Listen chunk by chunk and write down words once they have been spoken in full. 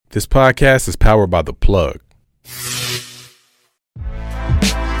This podcast is powered by The Plug.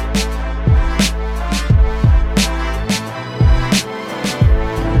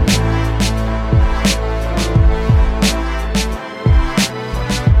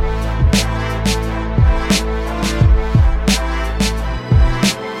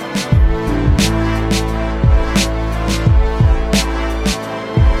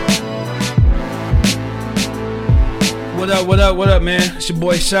 What up, man? It's your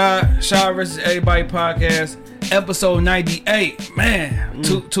boy Shy versus Everybody podcast, episode 98. Man,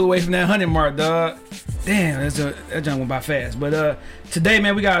 two away from that 100 mark, dog. Damn, that jump went by fast. But today,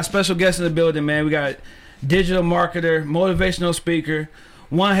 man, we got a special guest in the building, man. We got digital marketer, motivational speaker,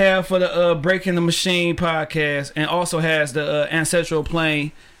 one half for the Breaking the Machine podcast, and also has the Ancestral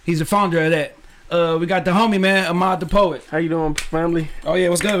Plane. He's the founder of that. We got the homie, man, Ahmad the Poet. How you doing, family? Oh yeah,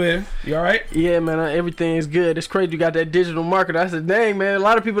 what's good, man? You all right? Yeah, man, everything is good. It's crazy you got that digital marketer. I said, dang, man, a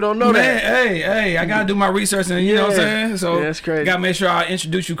lot of people don't know that. Hey, I gotta do my research, and you know what I'm saying? So yeah, that's crazy. Gotta make sure I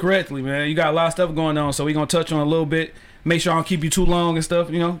introduce you correctly, man. You got a lot of stuff going on, so we gonna touch on a little bit. Make sure I don't keep you too long and stuff,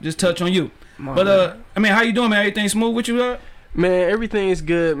 you know, just touch on you. But I mean, how you doing, man? Everything smooth with you, Man, everything is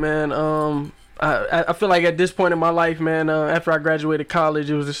good, man. I feel like at this point in my life, man, after I graduated college,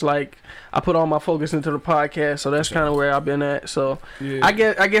 it was just like I put all my focus into the podcast, so that's kind of where I've been at. So yeah. I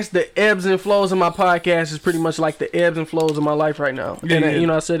guess the ebbs and flows of my podcast is pretty much like the ebbs and flows of my life right now. Yeah, and you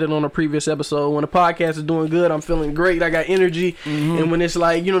know, I said it on a previous episode. When the podcast is doing good, I'm feeling great. I got energy, and when it's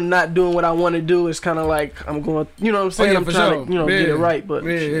like, you know, not doing what I want to do, it's kind of like I'm going, you know what I'm saying? I'm trying to, you know, get it right, but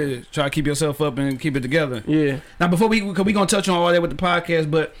try to keep yourself up and keep it together. Yeah. Now, before we gonna touch on all that with the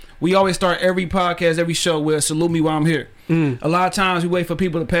podcast, but we always start every podcast, every show with salute me while I'm here. A lot of times we wait for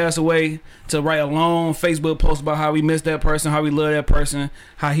people to pass away to write a long Facebook post about how we miss that person, how we love that person,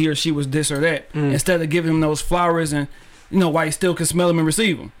 how he or she was this or that, instead of giving them those flowers and, you know, why you still can smell them and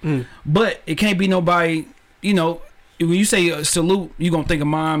receive them. But it can't be nobody, you know, when you say salute, you're going to think of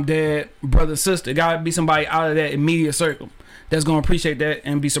mom, dad, brother, sister. It got to be somebody out of that immediate circle that's going to appreciate that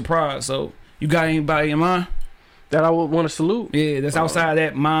and be surprised. So you got anybody in mind? That I would want to salute? Yeah, that's outside of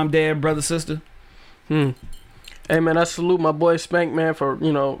that mom, dad, brother, sister. Hey, man, I salute my boy Spank, man, for,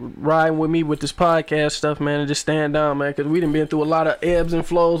 you know, riding with me with this podcast stuff, man, and just stand down, man, because we done been through a lot of ebbs and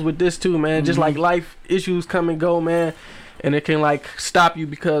flows with this, too, man. Just like life issues come and go, man, and it can, like, stop you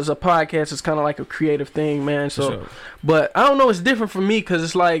because a podcast is kind of like a creative thing, man. So, sure. But I don't know, it's different for me because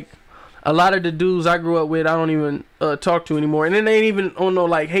it's like a lot of the dudes I grew up with, I don't even talk to anymore. And then they ain't even on no,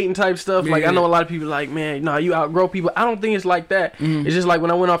 like, hating type stuff. Yeah. Like, I know a lot of people like, man, nah, you outgrow people. I don't think it's like that. It's just like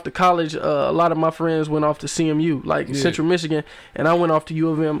when I went off to college, a lot of my friends went off to CMU, like Central Michigan, and I went off to U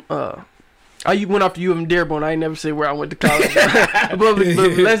of M. I went off to U of M Dearborn. I ain't never say where I went to college. but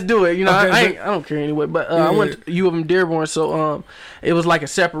let's do it. You know, okay, I don't care anyway. But I went to U of M Dearborn, so it was like a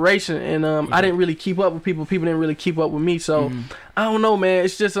separation, and I didn't really keep up with people. People didn't really keep up with me. So I don't know, man.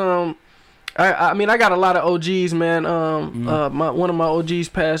 It's just I mean, I got a lot of OGs, man. One of my OGs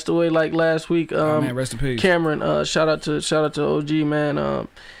passed away like last week. Man, rest in peace. Cameron, shout out to OG, man.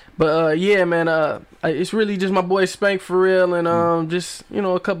 But yeah, man, it's really just my boy Spank for real, and just, you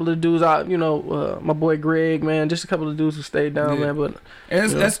know, a couple of dudes out, you know, my boy Greg, man, just a couple of dudes who stayed down, man. But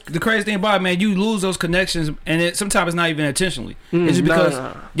that's the crazy thing about it, man. You lose those connections, and sometimes it's not even intentionally. It's just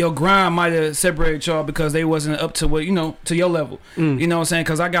because your grind might have separated y'all because they wasn't up to what, you know, to your level. You know what I'm saying?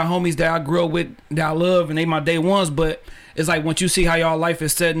 Because I got homies that I grew up with that I love, and they my day ones. But it's like once you see how y'all life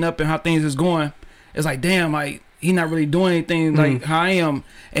is setting up and how things is going, it's like, damn, like, he not really doing anything like how I am.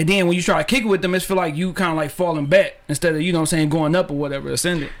 And then when you try to kick it with them, it's feel like you kind of like falling back instead of, you know what I'm saying, going up or whatever,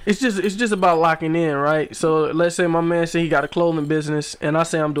 ascending. It's just about locking in, right? So let's say my man say he got a clothing business, and I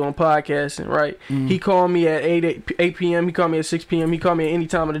say I'm doing podcasting, right? He called me at 8 p.m. He called me at 6 p.m. He called me at any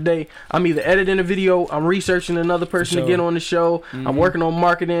time of the day. I'm either editing a video, I'm researching another person to get on the show, I'm working on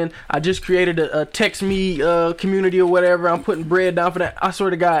marketing, I just created a text me community or whatever. I'm putting bread down for that. I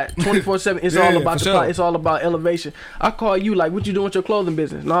swear to God, 24/7. It's all about it's all about elevation. I call you like, what you doing with your clothing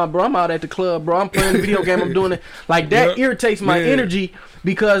business? Nah, bro, I'm out at the club, bro. I'm playing the video game. I'm doing it. Like, that irritates my energy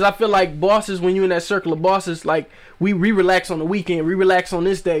because I feel like bosses, when you in that circle of bosses, like, we relax on the weekend, we relax on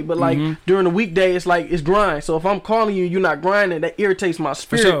this day, but like during the weekday, it's like it's grind. So if I'm calling you, you're not grinding, that irritates my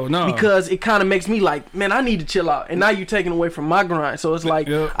spirit because it kind of makes me like, man, I need to chill out, and now you're taking away from my grind. So it's like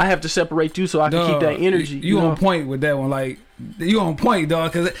I have to separate you so I can keep that energy. You on point with that one, like you on point,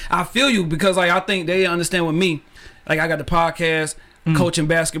 dog. Because I feel you, because like I think they understand with me. Like, I got the podcast, coaching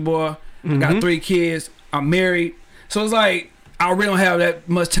basketball, got 3 kids, I'm married, so it's like I really don't have that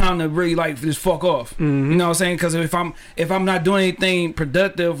much time to really like just fuck off. You know what I'm saying? Because if I'm not doing anything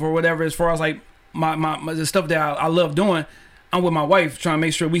productive or whatever, as far as like my the stuff that I love doing, I'm with my wife trying to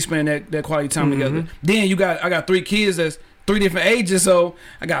make sure we spend that quality time together. Then I got 3 kids that's 3 different ages, so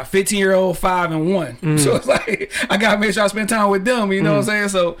I got 15-year-old, 5, and 1. So it's like I gotta make sure I spend time with them. You know what I'm saying?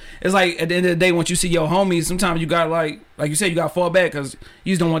 So it's like at the end of the day, once you see your homies, sometimes you got like you said, you got to fall back because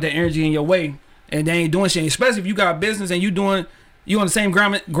you just don't want that energy in your way, and they ain't doing shit. Especially if you got business and you on the same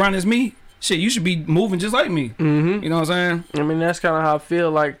grind as me. Shit, you should be moving just like me. You know what I'm saying? I mean, that's kind of how I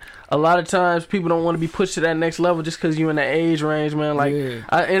feel. Like, a lot of times people don't want to be pushed to that next level just because you're in that age range, man. Like,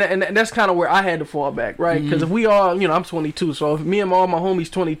 and that's kind of where I had to fall back, right? Because if we all, you know, I'm 22, so if me and all my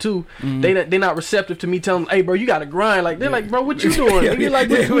homies 22, they not receptive to me telling them, hey, bro, you got to grind. Like, they're like, bro, what you doing? And you're like,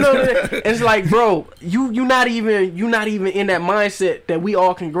 you know, and it's like, bro, you not even in that mindset that we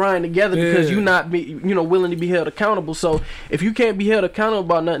all can grind together because you not willing to be held accountable. So if you can't be held accountable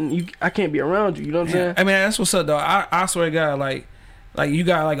about nothing, I can't be around you. You know what I'm saying? I mean, that's what's up, though. I swear to God, like you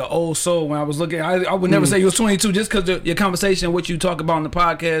got like an old soul. When I was looking, I would never say you was 22 just because your conversation, what you talk about on the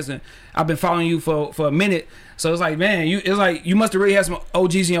podcast, and I've been following you for a minute. So it's like, man, it's like you must have really had some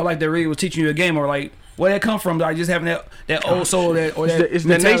OGs in your life that really was teaching you a game, or like where that come from? Like just having that old soul, it's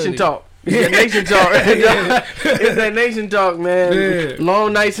the nation talk. It's that nation talk. It's that nation talk, man.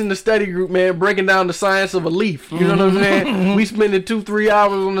 Long nights in the study group, man, breaking down the science of a leaf. You know what I'm saying? We spending 2-3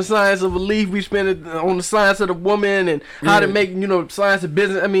 hours on the science of a leaf. We spend it on the science of the woman and how to make, science of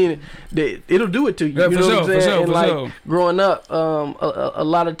business. I mean, it'll do it to you. You know what I'm saying? And like growing up, a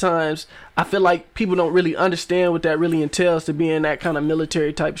lot of times I feel like people don't really understand what that really entails to be in that kind of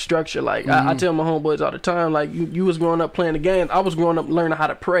military type structure. Like I tell my homeboys all the time, like you was growing up playing the game. I was growing up learning how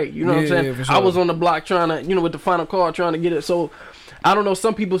to pray. You know what I'm saying? Sure. I was on the block trying to, with the final call, trying to get it. So I don't know.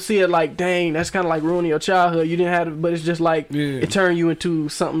 Some people see it like, dang, that's kind of like ruining your childhood. You didn't have it, but it's just like it turned you into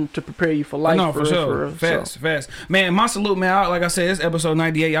something to prepare you for life. No, for sure. Fast. Man, my salute, man. Like I said, it's episode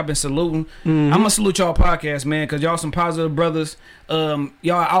 98. Y'all been saluting. I'm gonna salute y'all podcast, man, because y'all some positive brothers. Y'all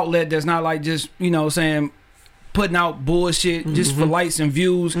outlet that's not like just saying putting out bullshit just for likes and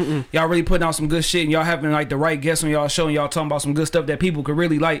views. Y'all really putting out some good shit, and y'all having like the right guests on y'all show, and y'all talking about some good stuff that people could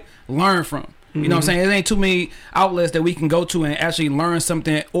really like learn from. You know what I'm saying? It ain't too many outlets that we can go to and actually learn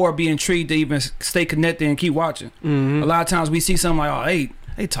something or be intrigued to even stay connected and keep watching. A lot of times we see something like, oh,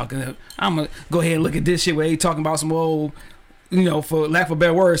 they talking. I'm gonna go ahead and look at this shit where they talking about some old, for lack of a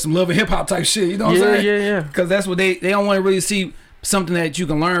better word, some love and hip hop type shit. You know what I'm saying? Yeah. Because that's what they don't want to really see something that you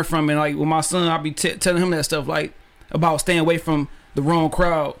can learn from. And like with my son, I'll be telling him that stuff, like about staying away from the wrong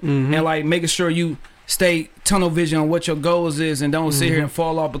crowd and like making sure you stay tunnel vision on what your goals is and don't sit here and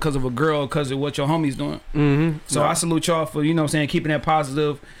fall off because of a girl, because of what your homie's doing. So I salute y'all for keeping that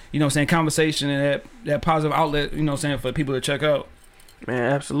positive conversation and that positive outlet for people to check out.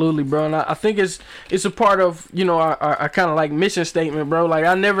 Man, absolutely, bro. And I think it's a part of our kind of like mission statement, bro. Like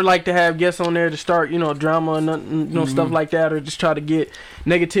I never like to have guests on there to start drama and nothing, stuff like that, or just try to get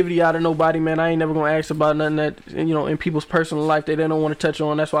negativity out of nobody, man. I ain't never gonna ask about nothing that in people's personal life that they don't want to touch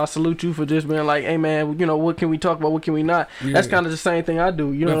on. That's why I salute you for just being like, hey man, what can we talk about, what can we not? That's kind of the same thing I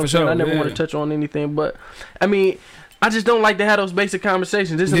do. You know what I'm saying? I never want to touch on anything, but I mean, I just don't like to have those basic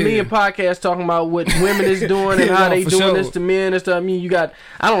conversations. There's a million podcasts talking about what women is doing and how they doing this to men and stuff. I mean, I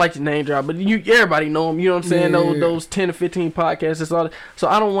don't like to name drop, but everybody know them. You know what I'm saying? Those 10 to 15 podcasts. That's all. So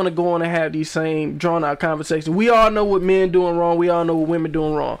I don't want to go on and have these same drawn out conversations. We all know what men doing wrong. We all know what women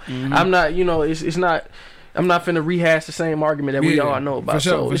doing wrong. I'm not, it's not. I'm not finna rehash the same argument that we all know about.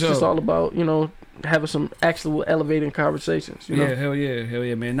 So it's just all about having some actual elevating conversations. Yeah, hell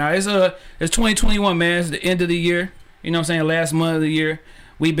yeah, man. Now it's 2021, man. It's the end of the year. You know what I'm saying? Last month of the year,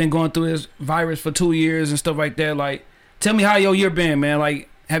 we've been going through this virus for 2 years and stuff like that. Like, tell me how your year been, man. Like,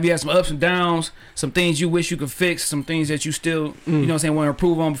 have you had some ups and downs, some things you wish you could fix, some things that you still, want to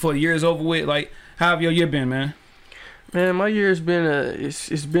improve on before the year is over with? Like, how have your year been, man? Man, my year has been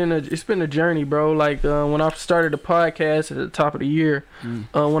it's been a journey, bro. Like when I started the podcast at the top of the year,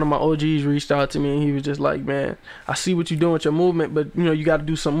 one of my OGs reached out to me and he was just like, "Man, I see what you're doing with your movement, but you got to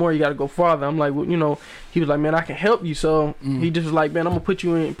do some more. You got to go farther." I'm like, well, he was like, "Man, I can help you." So he just was like, "Man, I'm gonna put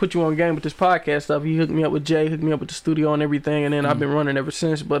you on game with this podcast stuff." He hooked me up with Jay, hooked me up with the studio and everything, and then I've been running ever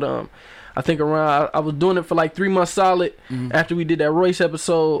since. But I think I was doing it for like 3 months solid after we did that Royce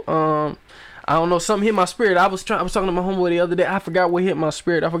episode. I don't know, something hit my spirit. I was talking to my homeboy the other day. I forgot what hit my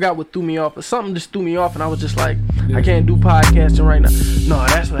spirit. I forgot what threw me off, but something just threw me off, and I was just like, I can't do podcasting right now. No,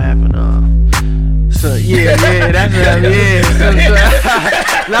 that's what happened. So yeah, that's what happened. Yeah.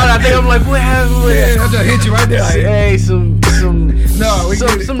 Now that I think, I'm like, what happened? I just hit you right there. Hey, some No, we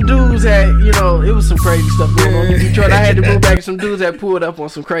get it. some dudes had, you know, it was some crazy stuff going on in Detroit. I had to move back, and some dudes had pulled up on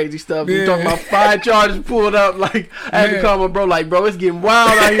some crazy stuff. You talking about 5 charges pulled up? Like, I had to call my bro, like, bro, it's getting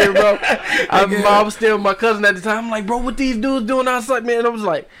wild out here, bro. I was staying with my cousin at the time. I'm like, bro, what these dudes doing outside, man? I was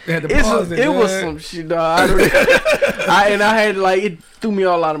like, it was some shit, dog. I had like, it threw me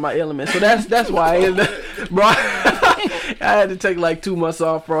all out of my element. So that's why I ended up, bro. I had to take like 2 months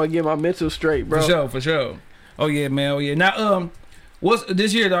off, bro, and get my mental straight, bro. For sure. Oh yeah, man. Oh yeah. Now, what's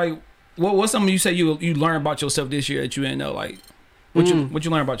this year like? What's something you say you learned about yourself this year that you didn't know? Like, what you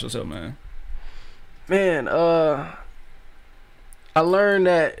learned about yourself, man? Man, I learned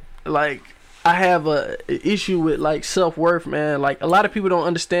that like I have a issue with like self-worth, man. Like a lot of people don't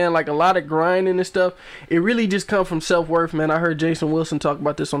understand, like a lot of grinding and stuff, it really just comes from self-worth, man. I heard Jason Wilson talk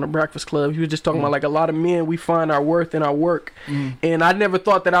about this on the Breakfast Club. He was just talking about like a lot of men, we find our worth in our work. And I never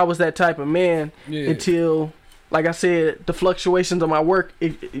thought that I was that type of man until, like I said, the fluctuations of my work,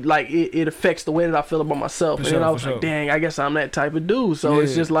 it affects the way that I feel about myself. And then I was like, dang, I guess I'm that type of dude. So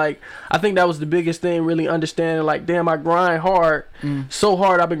it's just like, I think that was the biggest thing, really understanding, like, damn, I grind hard, so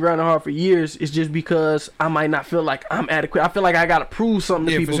hard. I've been grinding hard for years. It's just because I might not feel like I'm adequate. I feel like I gotta prove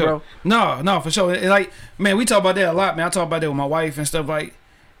something to people, bro. No, for sure. Like, man, we talk about that a lot, man. I talk about that with my wife and stuff. Like,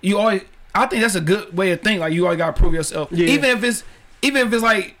 you always, I think that's a good way to think. Like, you always gotta prove yourself, even if it's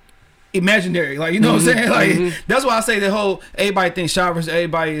like imaginary, like, you know what I'm saying? Like, that's why I say the whole everybody thinks Shy versus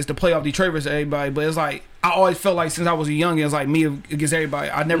everybody is the playoff Detroit versus everybody, but it's like I always felt like since I was a young, it was like me against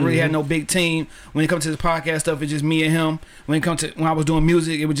everybody. I never really had no big team. When it comes to this podcast stuff, it's just me and him. When it comes to when I was doing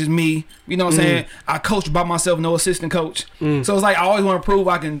music, it was just me. You know what I'm saying? I coached by myself, no assistant coach. So it's like I always want to prove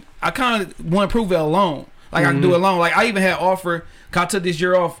I kind of want to prove it alone. Like I can do it alone. Like I even had offer. Cause I took this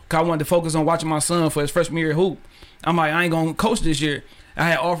year off. Cause I wanted to focus on watching my son for his freshman year hoop. I'm like, I ain't gonna coach this year. I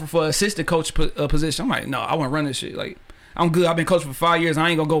had offer for assistant coach position. I'm like, no, I want to run this shit. Like, I'm good. I've been coaching for 5 years. I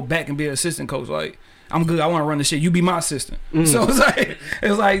ain't gonna go back and be an assistant coach. Like, I'm good. I want to run this shit. You be my assistant. So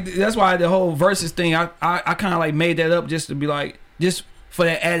it's like that's why the whole versus thing. I kind of like made that up just to be like, just for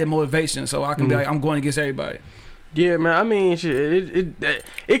that added motivation. So I can be like, I'm going against everybody. Yeah, man. I mean, shit,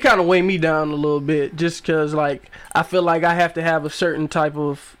 it kind of weighed me down a little bit, just cause like I feel like I have to have a certain type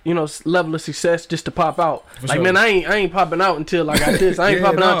of, you know, level of success just to pop out. Like, man, I ain't popping out until I got this. I ain't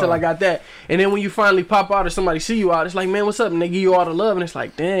popping out until I got that. And then when you finally pop out or somebody see you out, it's like, man, what's up? And they give you all the love, and it's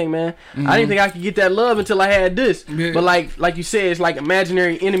like, dang, man, I didn't think I could get that love until I had this. But like you said, it's like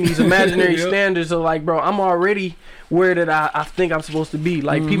imaginary enemies, imaginary standards. So like, bro, I'm already where that I think I'm supposed to be.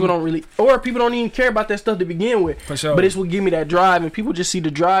 Like, people don't really, or people don't even care about that stuff to begin with. For sure. But it's what give me that drive, and people just see the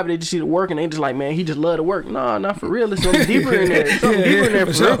drive, they just see the work, and they just like, man, he just love to work. Nah, not for real. There's something deeper in there. Something deeper in there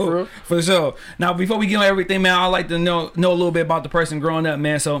for real. For sure. Now, before we get on everything, man, I'd like to know a little bit about the person growing up,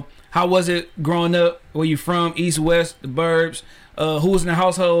 man. So, how was it growing up? Where you from? East, West, the burbs? Who was in the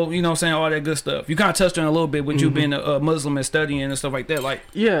household? You know what I'm saying? All that good stuff. You kind of touched on it a little bit with you being a Muslim and studying and stuff like that. Like,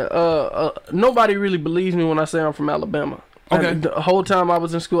 nobody really believes me when I say I'm from Alabama. Okay. The whole time I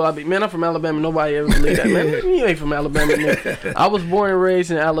was in school, I'd be, man, I'm from Alabama. Nobody ever believed that, man. You ain't from Alabama, man. I was born and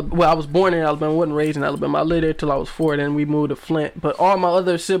raised in Alabama. Well, I was born in Alabama, wasn't raised in Alabama. I lived there till I was 4, then we moved to Flint. But all my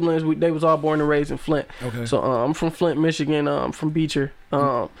other siblings, they was all born and raised in Flint. Okay. So I'm from Flint, Michigan. I'm from Beecher.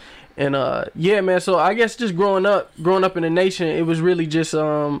 Yeah, man, so I guess just growing up in the nation, it was really just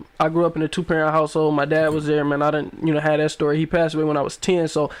I grew up in a 2-parent household. My dad was there, man. I didn't, had that story. He passed away when I was 10,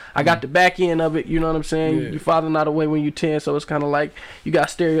 so I got the back end of it, you know what I'm saying? Your father not away when you're 10, so it's kind of like you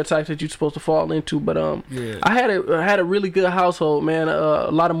got stereotypes that you're supposed to fall into. But I had a really good household, man. A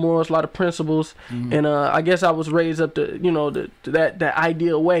lot of morals, a lot of principles, and I guess I was raised up to that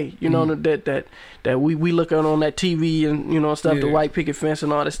ideal way, that we look on that TV and stuff, the white picket fence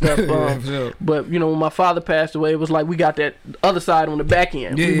and all that stuff. But when my father passed away, it was like we got that other side on the back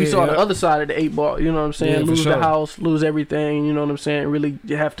end. We saw the other side of the 8 ball. You know what I'm saying? Lose the house, lose everything. You know what I'm saying? Really,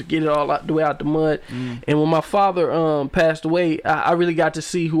 you have to get it all out the way out the mud. And when my father passed away, I really got to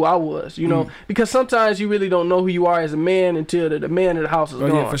see who I was. Because sometimes you really don't know who you are as a man until the man of the house is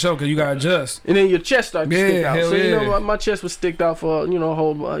gone. Yeah, for sure. Because you gotta adjust. And then your chest starts to stick out. So my chest was sticked out for a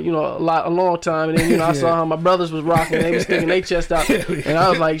long time. And then I saw how my brothers was rocking. They was sticking their chest out, and I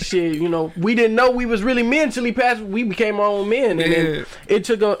was like, shit. We didn't know we was really men till he passed. We became our own men, and then it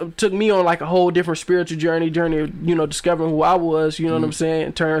took me on like a whole different spiritual journey of discovering who I was. You know what I'm saying,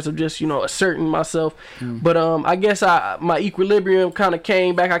 in terms of just asserting myself. But I guess my equilibrium kind of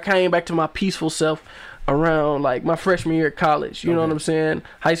came back. I came back to my peaceful self around like my freshman year of college. You know what I'm saying?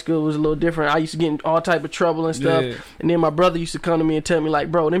 High school was a little different. I used to get in all type of trouble and stuff. Yeah. And then my brother used to come to me and tell me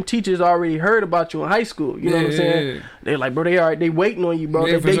like, bro, them teachers already heard about you in high school. You know what I'm saying? Yeah. They're like, bro, they waiting on you, bro.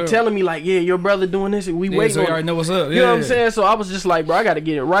 Yeah, they sure. telling me like, yeah, your brother doing this and we waiting so on you already know what's up. You know what I'm saying? So I was just like, bro, I got to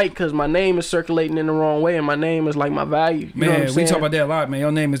get it right because my name is circulating in the wrong way and my name is like my value. You know what I'm Man, we saying? talk about that a lot, man.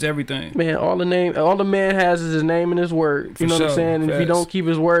 Your name is everything. Man, all the man has is his name and his word. You know what I'm sure. saying? And if he Facts. don't keep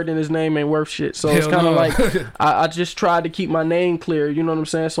his word, then his name ain't worth shit. So it's Hell kind of no. like I just tried to keep my name clear. You know what I'm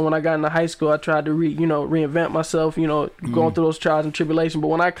saying? So when I got into high school, I tried to reinvent myself. You know, going through those trials and tribulations. But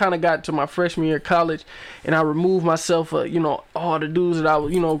when I kind of got to my freshman year of college, and I removed myself, all the dudes that I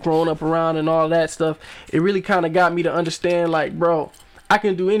was, growing up around and all that stuff, it really kind of got me to understand, like, bro, I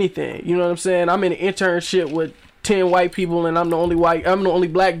can do anything. You know what I'm saying? I'm in an internship with 10 white people and I'm the only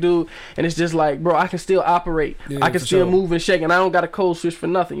black dude, and it's just like, bro, I can still operate. I can still move and shake, and I don't got a code switch for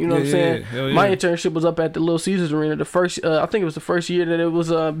nothing. You know what I'm saying? My internship was up at the Little Caesars Arena. The first, I think it was the first year that it was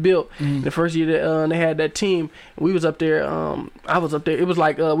built. The first year that they had that team, we was up there. I was up there. It was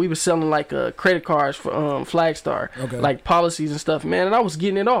like we was selling like credit cards for Flagstar, like policies and stuff, man. And I was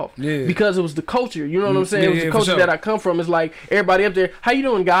getting it off because it was the culture. You know what I'm saying? It was the culture that I come from. It's like everybody up there, how you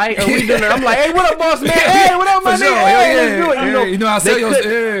doing, guy? We doing it. I'm like, hey, what up, boss man? Hey, what up, my nigga? Hey, let's do it. You know, I say you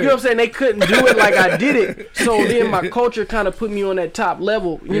know what I'm saying? They couldn't do it like I did it. So then my culture kind of put me on that top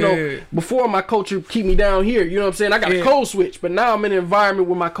level. You know, before my culture keep me down here. You know what I'm saying? I got a code switch, but now I'm in an environment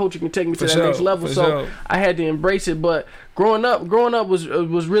where my culture can take me to that next level. So I had to embrace it. But growing up was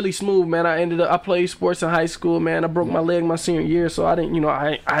really smooth, man. I played sports in high school, man. I broke my leg my senior year, so I didn't,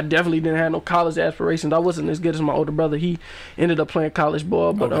 I definitely didn't have no college aspirations. I wasn't as good as my older brother. He ended up playing college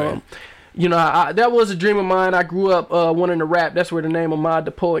ball, but that was a dream of mine. I grew up wanting to rap. That's where the name Ahmad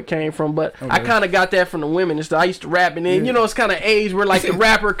the Poet came from. But I kind of got that from the women and stuff. I used to rap, and then it's kind of age where like the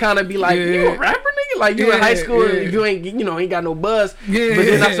rapper kind of be like, you a rapper, nigga? Like you in high school, and you ain't ain't got no buzz. But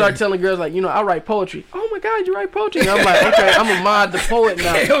then I started telling girls like, I write poetry. Oh my God, you write poetry? And I'm like, okay, I'm Ahmad the Poet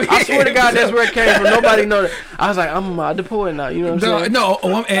now. I swear to God, that's where it came from. Nobody know that. I was like, I'm Ahmad the Poet now. You know what I'm saying? No, a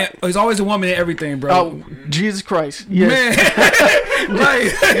woman, and there's always a woman in everything, bro. Oh, Jesus Christ. Yes. Man.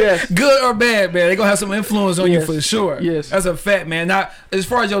 Right. Yes. Good or bad, man. They gonna have some influence on you for sure. Yes. That's a fact, man. Now, as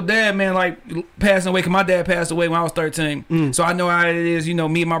far as your dad, man, like passing away, because my dad passed away when I was 13. So I know how it is,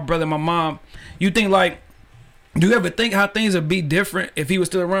 me, my brother, my mom. You think like, do you ever think how things would be different if he was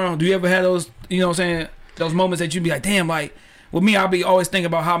still around? Do you ever have those, those moments that you'd be like, damn, like, with me, I'll be always thinking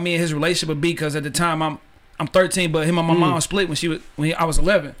about how me and his relationship would be, because at the time I'm 13, but him and my mom split when I was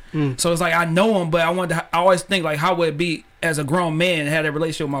 11. So it's like I know him, but I always think like, how would it be as a grown man to have that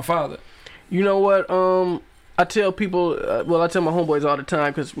relationship with my father? You know what? I tell people, I tell my homeboys all the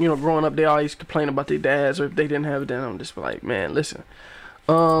time, because growing up they always complain about their dads, or if they didn't have it, then I'm just like, man, listen.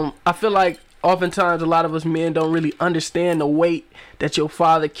 I feel like oftentimes a lot of us men don't really understand the weight that your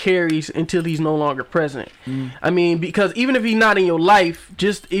father carries until he's no longer present. I mean, because even if he's not in your life,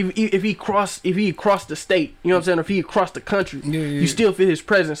 just if he crossed the state, you know what I'm saying, if he across the country, you still feel his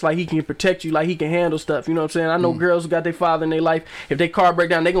presence, like he can protect you, like he can handle stuff, you know what I'm saying? I know girls who got their father in their life, if their car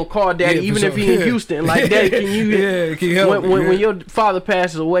break down, they gonna call daddy, even if he in Houston, like, daddy, can you can you help when your father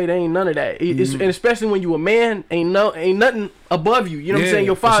passes away, there ain't none of that. And especially when you a man, ain't nothing above you, you know what I'm saying?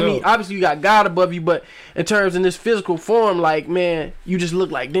 Your father, obviously you got God above you, but in terms in this physical form, like, man, you just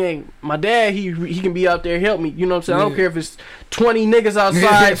look like, dang, my dad, he can be out there help me, you know what I'm saying? I don't care if it's 20 niggas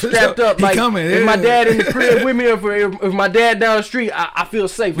outside strapped up, like, if my dad in the crib with me, if my dad down the street, I feel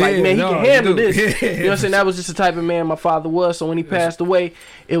safe, like, man, he can handle this, you know what I'm saying? That was just the type of man my father was. So when he passed away,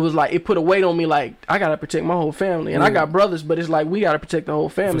 it was like, it put a weight on me, like, I gotta protect my whole family, and I got brothers, but it's like, we gotta protect the whole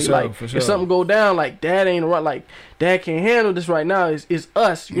family, if something go down, like, dad ain't around, like, dad can't handle this right now, it's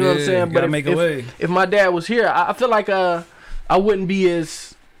us, you know what I'm saying? But if my dad was here, I feel like I wouldn't be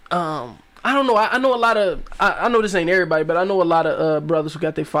as I don't know. I know a lot of. I know this ain't everybody, but I know a lot of brothers who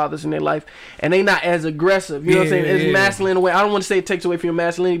got their fathers in their life, and they not as aggressive. You know what I'm saying? It's masculine in a way. I don't want to say it takes away from your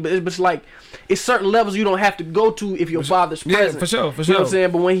masculinity, but it's like it's certain levels you don't have to go to if your father's present. For sure. You know what I'm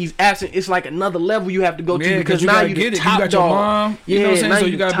saying? But when he's absent, it's like another level you have to go to, because now you the top you got dog. Your mom. You know what I'm saying? So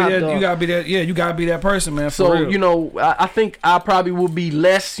you gotta be that. Dog. You gotta be that. Yeah, you gotta be that person, man. So real. I think I probably will be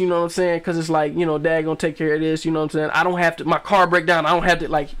less. You know what I'm saying? Because it's like, dad gonna take care of this. You know what I'm saying? I don't have to. My car break down. I don't have to.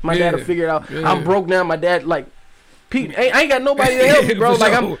 Like, my dad will figure it out. I'm broke now. My dad, like, I ain't got nobody to help me, bro.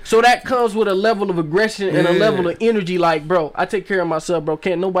 Like, so that comes with a level of aggression and a level of energy. Like, bro, I take care of myself, bro.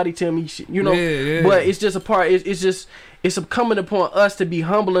 Can't nobody tell me shit, But it's just a part. It's just it's incumbent upon us to be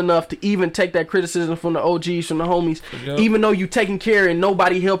humble enough to even take that criticism from the OGs, from the homies, even though you taking care and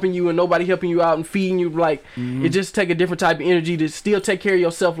nobody helping you out and feeding you. Like, it just take a different type of energy to still take care of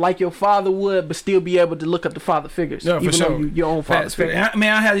yourself like your father would, but still be able to look up the father figures, even though you your own father figure. I mean,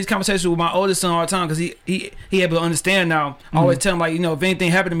 I have these conversations with my oldest son all the time because he able to understand now. I always tell him, like, you know, if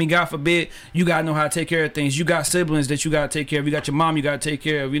anything happened to me, God forbid, you gotta know how to take care of things. You got siblings that you gotta take care of. You got your mom you gotta take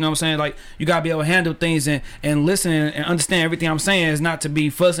care of. You know what I'm saying? Like, you gotta be able to handle things and listen and understand everything I'm saying. Is not to be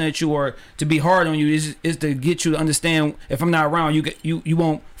fussing at you or to be hard on you. It's to get you to understand if I'm not around, you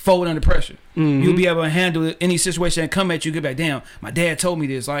won't fold under pressure. You'll be able to handle any situation that come at you. Get back, damn, my dad told me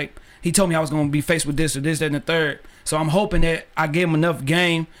this. Like, he told me I was gonna be faced with this or this, that, and the third. So I'm hoping that I gave him enough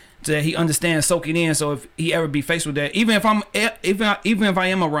game so that he understands, soak it in. So if he ever be faced with that, even if I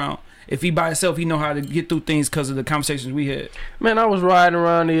am around, if he by himself, he know how to get through things because of the conversations we had. Man, I was riding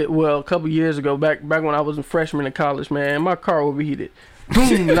around it a couple years ago, back when I was a freshman in college. Man, my car overheated.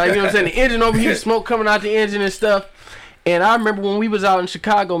 Boom, like, you know what I'm saying? The engine overheated, smoke coming out the engine and stuff. And I remember when we was out in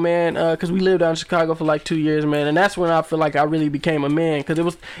Chicago, man, because we lived out in Chicago for like 2 years, man, and that's when I feel like I really became a man, because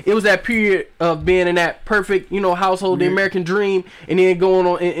it was that period of being in that perfect, you know, household, the American dream, and then going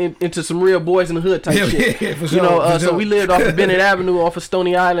on into some real boys in the hood type shit. Yeah, for you sure, know, for so we lived off of Bennett Avenue, off of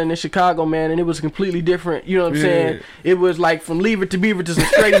Stony Island in Chicago, man, and it was completely different. You know what I'm saying? It was like from Lever to Beaver to some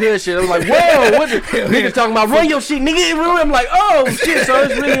straight hood shit. I was like, whoa, what the niggas talking about? Run your shit, nigga. I'm like, oh shit. So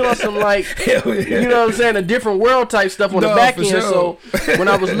it's really on some, like, you know what I'm saying, a different world type stuff on the back end. Sure. So when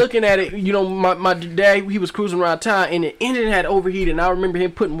I was looking at it, you know, my dad, he was cruising around town and the engine had overheated, and I remember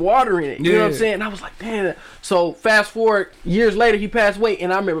him putting water in it. You know what I'm saying? And I was like, damn. So fast forward years later, he passed away,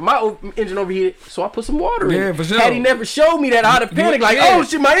 and I remember my engine overheated, so I put some water in it. For sure. Had he never showed me that, I'd have panicked, like, oh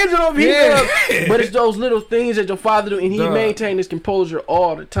shit, my engine overheated. But it's those little things that your father do, and he maintained his composure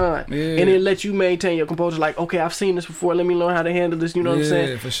all the time. And it let you maintain your composure, like, okay, I've seen this before, let me learn how to handle this. You know what I'm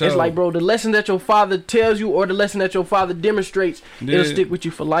saying? For sure. It's like, bro, the lesson that your father tells you or the lesson that your father demonstrates, it'll stick with you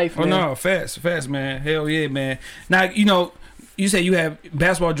for life, man. Oh no, fast, man. Hell yeah, man. Now, you know, you say you have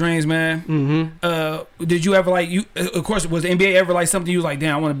basketball dreams, man. Did you ever, like, of course, was the NBA ever like something you was like,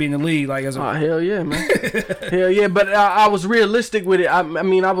 damn, I want to be in the league, like, as a hell yeah, man. Hell yeah. But I was realistic with it. I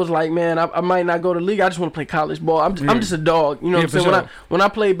mean, I was like, man, I might not go to the league. I just want to play college ball. I'm just a dog. You know what I'm saying? Sure. When I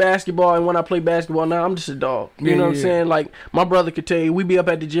play basketball and when I play basketball now, I'm just a dog. You know what I'm saying? Like, my brother could tell you, we be up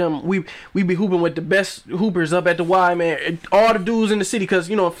at the gym, we be hooping with the best hoopers up at the Y, man. All the dudes in the city, because,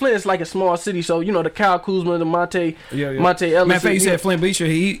 you know, Flint is like a small city, so, you know, the Kyle Kuzma, the Monte Ellis. Matter of fact, you said Flint Bleacher.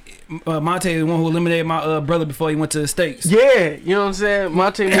 Monte is the one who eliminated my brother before he went to the States. Yeah, you know what I'm saying?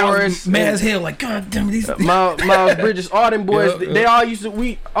 Monte Morris, mad as hell, like, God damn it, these Miles Bridges, all them boys, they all used to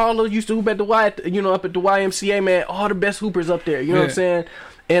hoop at the Y, you know, up at the YMCA, man. All the best hoopers up there. You know what I'm saying?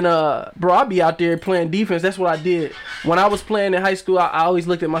 And bro, I be out there playing defense. That's what I did when I was playing in high school. I always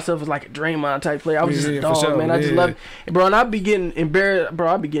looked at myself as like a Draymond type player. I was just a dog, man. I just love it, bro. And I be getting embarrassed,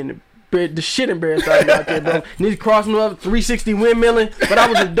 bro. I be getting the shit embarrassed out there, bro. Niggas crossing up 360 windmilling, but I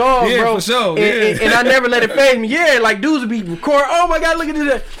was a dog, bro. For sure. And I never let it phase me. Yeah, like dudes would be recording. Oh my god, look at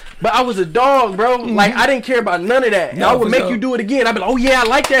this. But I was a dog, bro. Like, I didn't care about none of that. No, I would make you do it again. I'd be like, oh yeah, I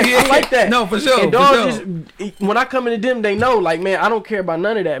like that. I like that. No, for sure. And dogs just, when I come into them, they know, like, man, I don't care about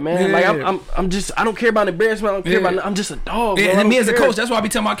none of that, man. Like, I'm just, I don't care about embarrassment. I don't care about. I'm just a dog. Bro. And me as a coach, that's why I be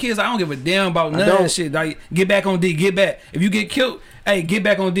telling my kids, I don't give a damn about none of that shit. Like, get back on D, get back. If you get killed, hey, get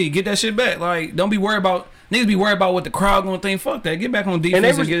back on D, get that shit back. Like, don't be worried about. Niggas be worried about what the crowd gonna think. Fuck that. Get back on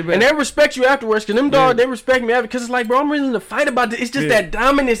defense and get it back. And they respect you afterwards. Cause them dogs, they respect me after. Cause it's like, bro, I'm willing to fight about this. It's just that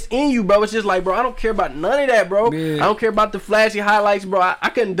dominance in you, bro. It's just like, bro, I don't care about none of that, bro. I don't care about the flashy highlights, bro. I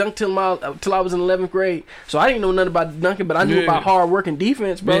couldn't dunk till I was in 11th grade. So I didn't know nothing about dunking, but I knew about hard work and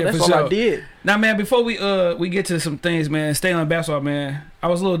defense, bro. That's all I did. Now, man, before we get to some things, man, stay on basketball, man. I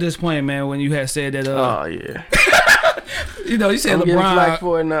was a little disappointed, man, when you had said that. Oh yeah. You know, you said I'm LeBron. Flack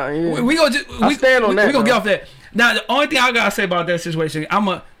for it now. Yeah. We stand on that. We gonna get off that. Now, the only thing I gotta say about that situation,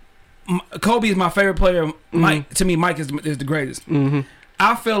 Kobe is my favorite player. Mike, to me, Mike is the greatest.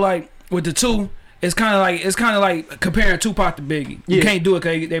 I feel like with the two, it's kind of like comparing Tupac to Biggie. You can't do it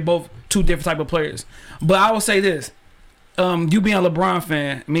because they both two different type of players. But I will say this: you being a LeBron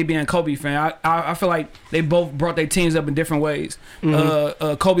fan, me being a Kobe fan, I feel like they both brought their teams up in different ways.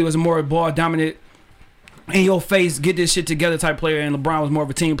 Kobe was a more ball dominant, in your face, get this shit together type player, and LeBron was more of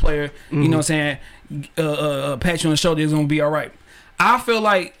a team player. You know what I'm saying? Pat you on the shoulder is gonna be all right. I feel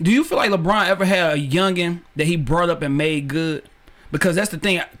like, do you feel like LeBron ever had a youngin that he brought up and made good? Because that's the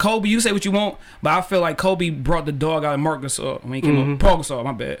thing. Kobe, you say what you want, but I feel like Kobe brought the dog out of Marc Gasol when he came up. Paul Gasol,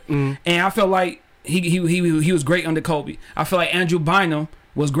 my bad. And I feel like he was great under Kobe. I feel like Andrew Bynum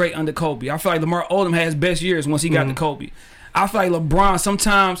was great under Kobe. I feel like Lamar Odom had his best years once he got to Kobe. I feel like LeBron,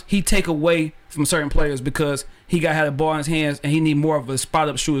 sometimes he take away from certain players because he had a ball in his hands and he need more of a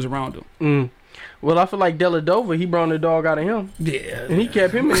spot-up shooters around him. Well, I feel like Dellavedova, he brought the dog out of him. Yeah. And he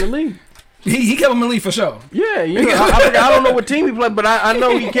kept him in the league. He kept him in the league for sure. Yeah, you know, I don't know what team he played, but I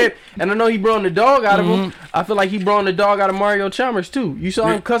know he kept, and I know he brought the dog out of him. I feel like he brought the dog out of Mario Chalmers too. You saw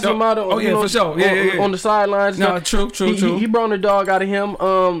him cussing him out for sure. On the sidelines. No, true. He brought the dog out of him.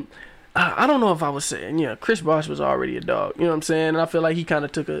 I don't know if I was saying, Chris Bosh was already a dog. You know what I'm saying? And I feel like he kind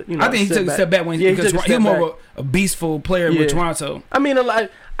of took a, I think he took a step back when because he was more of a beastful player with Toronto. I mean,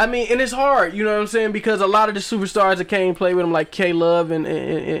 and it's hard, you know what I'm saying? Because a lot of the superstars that came play with him, like K Love and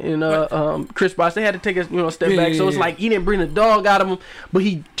Chris Bosh, they had to take a step back. So it's like he didn't bring the dog out of him, but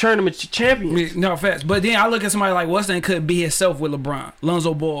he turned them into champions. No, facts. But then I look at somebody like Weston could be himself with LeBron,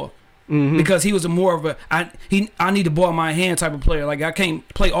 Lonzo Ball. Because he was more of a I need the ball in my hand type of player. Like I can't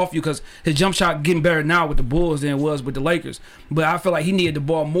play off you because his jump shot getting better now with the Bulls than it was with the Lakers. But I feel like he needed the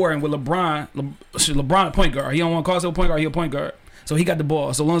ball more. And with LeBron a point guard. He don't want to call himself a point guard. He a point guard. So he got the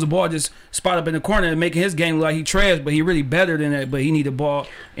ball. So Lonzo Ball just spot up in the corner and making his game look like he trash, but he really better than that. But he need the ball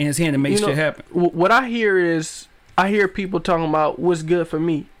in his hand to make shit happen. What I hear people talking about what's good for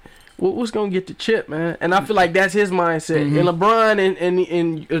me. What's gonna get the chip, man? And I feel like that's his mindset. And LeBron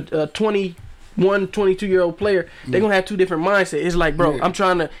and a 21, 22-year-old player, they're gonna have two different mindsets. It's like, bro, I'm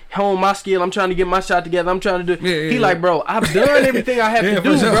trying to hone my skill. I'm trying to get my shot together. I'm trying to do. He like, bro, I've done everything I have to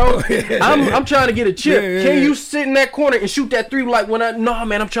do, bro. I'm trying to get a chip. Can you sit in that corner and shoot that three? Like when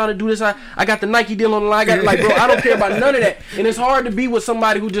man, I'm trying to do this. I got the Nike deal on the line. I got it. Like, bro, I don't care about none of that. And it's hard to be with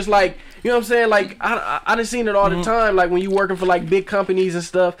somebody who just like. You know what I'm saying? Like I done seen it all the time. Like when you working for like big companies and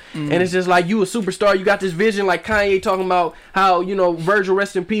stuff, and it's just like you a superstar. You got this vision, like Kanye talking about how Virgil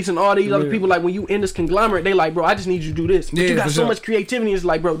rest in peace and all these other people. Like when you in this conglomerate, they like, bro, I just need you to do this. But you got so much creativity. It's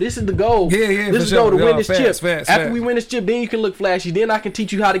like, bro, this is the goal. This is the goal to win this chip. After we win this chip, then you can look flashy. Then I can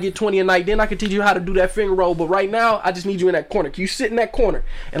teach you how to get 20 a night. Then I can teach you how to do that finger roll. But right now, I just need you in that corner. Can you sit in that corner?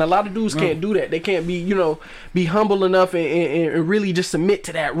 And a lot of dudes can't do that. They can't be be humble enough and really just submit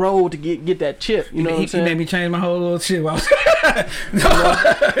to that role to get that chip. You know what I'm saying? He made me change my whole little chip.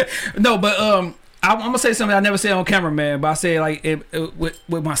 No, but I'm gonna say something I never said on camera, man. But I say like with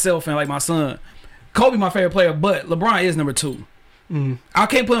myself and like my son. Kobe my favorite player, but LeBron is number 2. I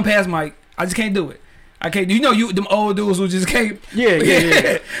can't put him past Mike. I just can't do it. I can't. You them old dudes who just can't. Yeah.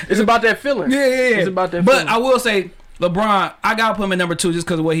 It's about that feeling. Yeah. It's about that. But I will say, LeBron, I gotta put him at number 2 just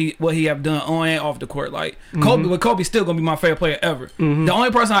because of what he have done on and off the court. Like Kobe's still gonna be my favorite player ever. The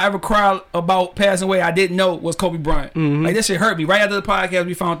only person I ever cried about passing away I didn't know was Kobe Bryant. Like that shit hurt me. Right after the podcast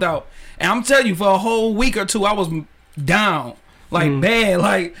we found out, and I'm telling you, for a whole week or two I was down, like bad.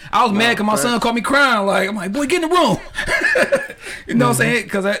 Like I was mad because my son called me crying. Like I'm like, boy, get in the room. You know what I'm saying?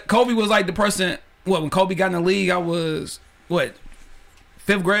 Because Kobe was like the person. When Kobe got in the league, I was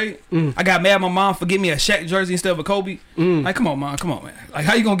 5th grade. I got mad at my mom for giving me a Shaq jersey instead of a Kobe. Like, come on, mom. Come on, man. Like,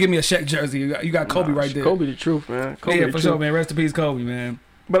 how you going to give me a Shaq jersey? You got Kobe right there. Kobe the truth, man. Kobe for sure, man. Rest in peace, Kobe, man.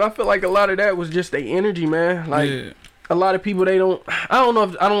 But I feel like a lot of that was just their energy, man. Like, a lot of people, I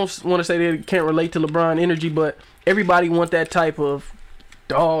don't want to say they can't relate to LeBron energy, but everybody want that type of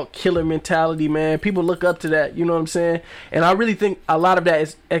dog killer mentality, man. People look up to that, you know what I'm saying? And I really think a lot of that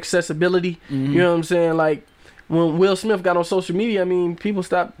is accessibility. You know what I'm saying? Like, when Will Smith got on social media, I mean, people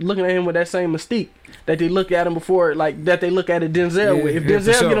stopped looking at him with that same mystique that they look at him before, like that they look at it Denzel with. If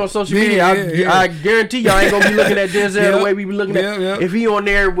Denzel get on social media, I guarantee y'all ain't gonna be looking at Denzel the way we be looking at. If he on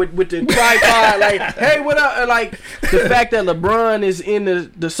there with the tripod, like, hey, what up? And like the fact that LeBron is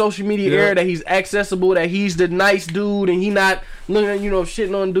in the social media era, that he's accessible, that he's the nice dude, and he not looking,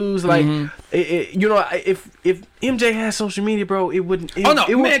 shitting on dudes. Like, if MJ had social media, bro, it wouldn't.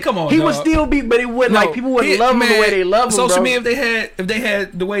 Come on. He would still be, but it wouldn't. Like, people wouldn't love him the way they love him. Social media, if they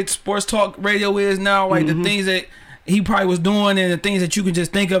had the way sports talk radio is now, like the things that he probably was doing and the things that you can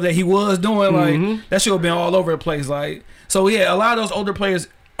just think of that he was doing, like that should have been all over the place. Like, so yeah, a lot of those older players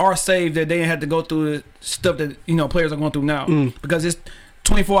are saved that they didn't have to go through the stuff that players are going through now because it's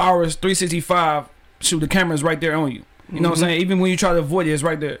 24 hours, 365. Shoot, the camera's right there on you. You know what I'm saying? Even when you try to avoid it, it's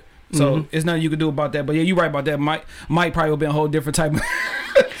right there. So it's nothing you can do about that. But yeah, you're right about that. Mike probably would have been a whole different type of.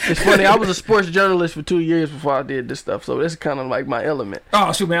 It's funny. I was a sports journalist for 2 years before I did this stuff, so this is kind of like my element.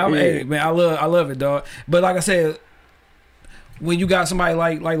 Oh shoot, man! Hey, man, I love it, dog. But like I said, when you got somebody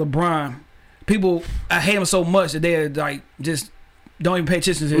like LeBron, I hate him so much that they like just don't even pay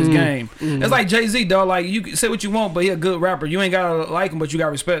attention to his game. It's like Jay-Z, dog. Like, you can say what you want, but he a good rapper. You ain't gotta like him, but you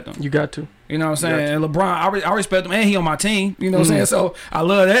gotta respect him. You got to. You know what I'm saying? And LeBron, I respect him, and he on my team. You know what I'm saying? So I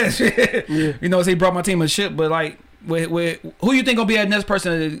love that shit. You know, so he brought my team a shit, but like with who you think gonna be that next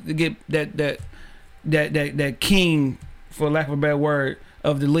person to get that king, for lack of a better word,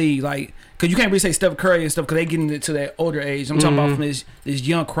 of the league? Like, cause you can't really say Steph Curry and stuff, cause they getting into that older age. I'm talking about from this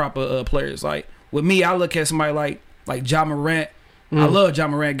young crop of players. Like with me, I look at somebody like Ja Morant. I love Ja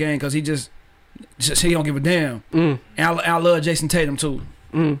Morant game because he just he don't give a damn. And I love Jason Tatum too.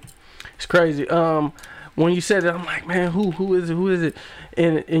 It's crazy. When you said it, I'm like, man, who is it?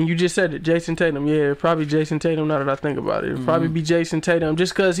 And you just said it, Jason Tatum. Yeah, probably Jason Tatum. Now that I think about it, it'll probably be Jason Tatum,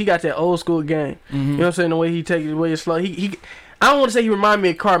 just cause he got that old school game. You know what I'm saying? The way he takes it, the way it's slow. He I don't want to say he remind me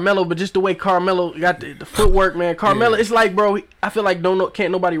of Carmelo, but just the way Carmelo got the footwork, man. Carmelo, it's like, bro, I feel like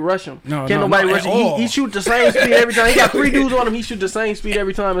can't nobody rush him. Can't nobody rush him. He shoot the same speed every time. He got 3 dudes on him. He shoot the same speed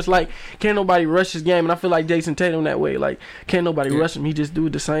every time. It's like, can't nobody rush his game. And I feel like Jason Tatum that way. Like, can't nobody rush him. He just do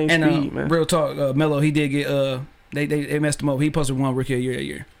the same speed, man. Real talk, Melo, he did get they messed him up. He posted 1 rookie a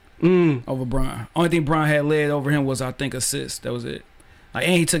year over Bron. Only thing Bron had led over him was, I think, assists. That was it. Like,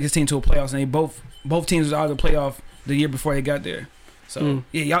 and he took his team to a playoffs, and both teams was out of the playoff the year before they got there. So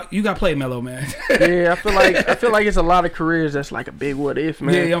yeah, you got to play Melo, man. Yeah, I feel like it's a lot of careers that's like a big what if,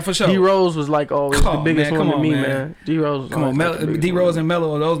 man. Yeah, for sure. D Rose was like always the biggest one to me, man. D Rose. Come on, D Rose and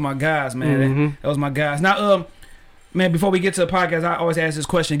Melo, those my guys, man. Those my guys. Now, man, before we get to the podcast, I always ask this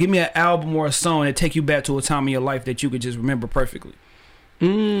question: give me an album or a song that take you back to a time in your life that you could just remember perfectly.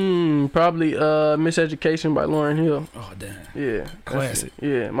 Probably Miseducation by Lauryn Hill. Oh damn. Yeah. Classic.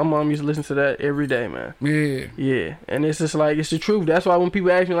 Yeah. My mom used to listen to that every day, man. Yeah. Yeah. And it's just like, it's the truth. That's why when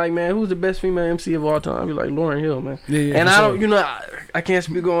people ask me like, man, who's the best female MC of all time? I be like, Lauryn Hill, man. Yeah. And I don't, I can't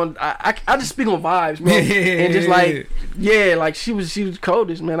speak on, I just speak on vibes, bro. And just like, like she was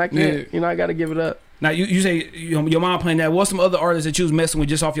coldest, man. I can't, I gotta give it up. Now you say your mom playing that. What's some other artists that you was messing with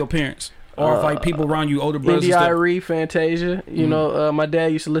just off your parents? Or if like people around you, older brothers? India.Arie, Fantasia. You know, my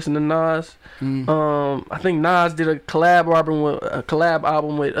dad used to listen to Nas. I think Nas did a collab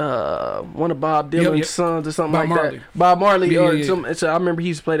album with one of Bob Dylan's sons or something that. Bob Marley. So I remember he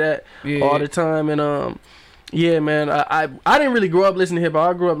used to play that all the time. And yeah, man, I didn't really grow up listening to hip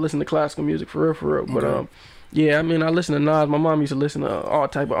hop. I grew up listening to classical music for real. But yeah, I mean, I listen to Nas. My mom used to listen to all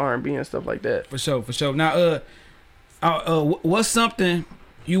type of R&B and stuff like that. For sure. Now, what's something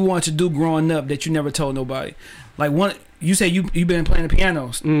you want to do growing up that you never told nobody? Like, you say you been playing the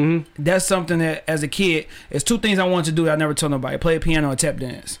pianos. That's something that as a kid, it's 2 things I wanted to do that I never told nobody: play a piano or tap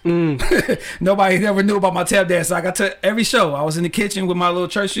dance. Nobody ever knew about my tap dance. So I got to every show. I was in the kitchen with my little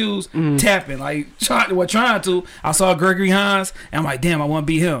church shoes, tapping, like trying to. I saw Gregory Hines, and I'm like, damn, I want to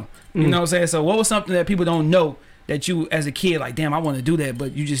be him. You know what I'm saying? So what was something that people don't know that you as a kid, like, damn, I want to do that,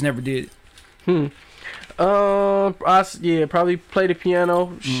 but you just never did? Probably play the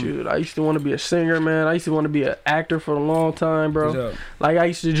piano. Shoot, I used to want to be a singer, man. I used to want to be an actor for a long time, bro. Like, I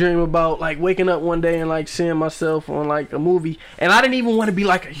used to dream about like waking up one day and like seeing myself on like a movie, and I didn't even want to be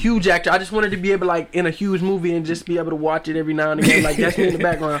like a huge actor. I just wanted to be able to like in a huge movie and just be able to watch it every now and again. Like, that's me in the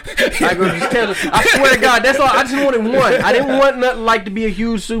background. I swear to God, that's all. I just wanted one. I didn't want nothing like to be a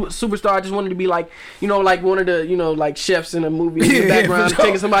huge superstar. I just wanted to be like, like one of the like chefs in a movie in the background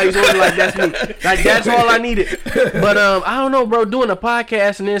taking somebody's order. Like, that's me. Like, that's all I needed. But I don't know, bro, doing a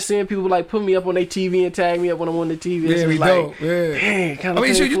podcast and then seeing people like put me up on their TV and tag me up when I'm on the TV. Yeah, we like, dope. Yeah. I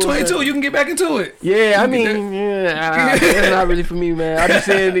mean, shoot, you're 22, you can get back into it. Yeah, I mean, it's not really for me, man. I'm just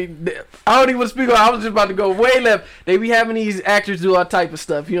saying, I don't even want to speak on. I was just about to go way left. They be having these actors do all type of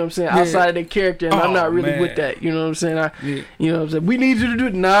stuff, you know what I'm saying, outside of their character, and I'm not really with that, you know what I'm saying. You know what I'm saying, we need you to do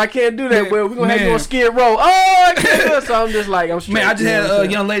it. Nah, I can't do that. Well, we're gonna have you on Skid Row. I can't do it. So I'm just like, I'm straight. Man, I just had a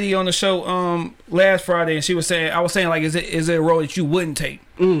young lady on the show last Friday, and I was saying like, is it a role that you wouldn't take?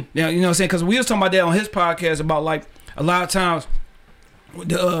 Yeah, you know what I'm saying? Because we was talking about that on his podcast about like a lot of times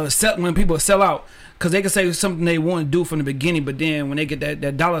when people sell out, because they can say something they want to do from the beginning, but then when they get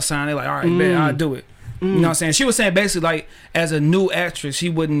that dollar sign, they're like, all right, man, I'll do it. You know what I'm saying? She was saying basically like, as a new actress, she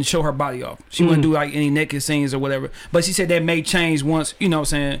wouldn't show her body off. She wouldn't do like any naked scenes or whatever. But she said that may change once, you know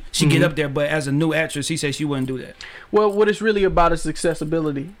what I'm saying, she get up there. But as a new actress, she said she wouldn't do that. Well, what it's really about is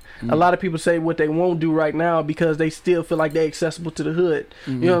accessibility. A lot of people say what they won't do right now because they still feel like they're accessible to the hood.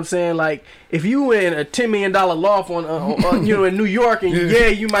 You know what I'm saying? Like, if you in a $10 million loft on in New York, and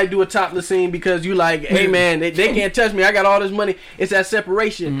you might do a topless scene because you like, hey man, they can't touch me. I got all this money. It's that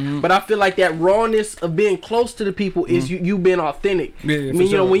separation. But I feel like that rawness of being close to the people is you being authentic. I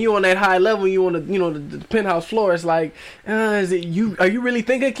mean, when you're on that high level, you on the penthouse floor, it's like, is it you? Are you really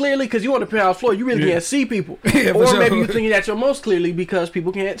thinking clearly? Because you on the penthouse floor, you really can't see people. Or maybe you thinking that you're most clearly because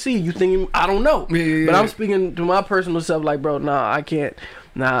people can't see you. Thinking, I don't know. But I'm speaking to my personal self, like, bro, nah, I can't.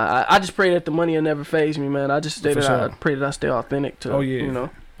 Nah, I just pray that the money will never phase me, man. I just pray that I stay authentic to,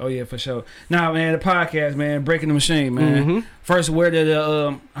 Oh yeah, for sure. Now, man, the podcast, man, Breaking the Machine, man. First, how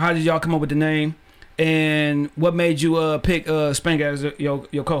did y'all come up with the name, and what made you pick Spank as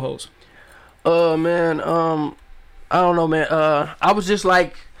your co-host? Man, I don't know, man. I was just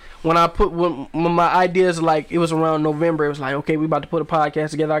like, when my ideas, like, it was around November, it was like, okay, we about to put a podcast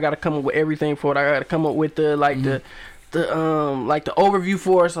together. I got to come up with everything for it. I got to come up with the overview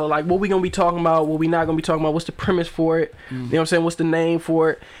for it. So like, what we gonna be talking about, what we not gonna be talking about, what's the premise for it, you know what I'm saying, what's the name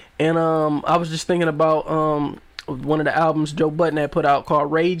for it. And I was just thinking about one of the albums Joe Budden had put out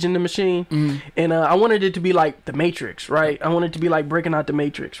called Rage in the Machine, and I wanted it to be like the Matrix, right? I wanted it to be like breaking out the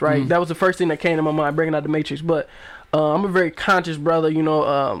Matrix, right? That was the first thing that came to my mind, breaking out the Matrix. But I'm a very conscious brother, you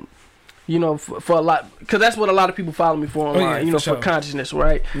know, for a lot, because that's what a lot of people follow me for online, for consciousness,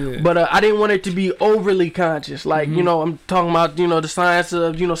 right? But I didn't want it to be overly conscious, like, you know, I'm talking about, you know, the science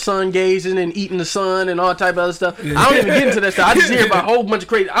of, you know, sun gazing and eating the sun and all type of other stuff. I don't even get into that stuff. I just hear about a whole bunch of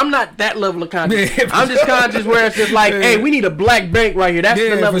crazy. I'm not that level of conscious. I'm just conscious where it's just like, hey, we need a black bank right here. That's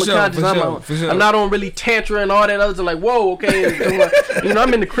the level of conscious I'm on. I'm not on really tantra and all that other stuff, like, whoa, okay, you know,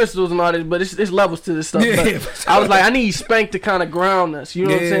 I'm into crystals and all this, but it's levels to this stuff. But I was like, I need Spank to kind of ground us, you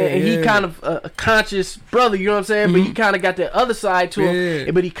know what I'm saying? And he kind of a conscious brother, you know what I'm saying? But he kind of got that other side to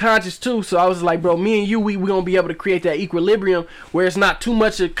him, but he conscious too. So I was like, bro, me and you, we gonna be able to create that equilibrium where it's not too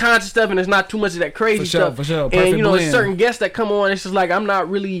much of conscious stuff and it's not too much of that crazy stuff. For sure. And you know, there's certain guests that come on, it's just like, I'm not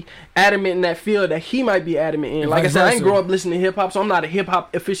really adamant in that field that he might be adamant in. Like I said, I didn't grow up listening to hip hop, so I'm not a hip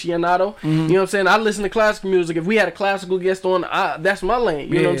hop aficionado. You know what I'm saying? I listen to classical music. If we had a classical guest on, that's my lane.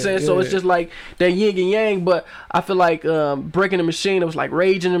 You know what I'm saying? So it's just like that yin and yang. But I feel like Breaking the Machine, it was like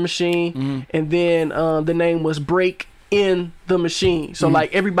Rage in the Machine, and then the name was Break in the Machine. So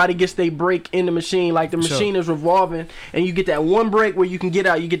like, everybody gets their break in the machine. Like, the machine is revolving, and you get that one break where you can get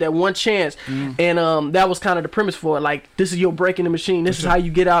out. You get that one chance, and that was kind of the premise for it. Like, this is your break in the machine. This is how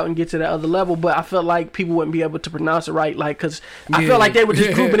you get out and get to that other level. But I felt like people wouldn't be able to pronounce it right, like, because I felt like they were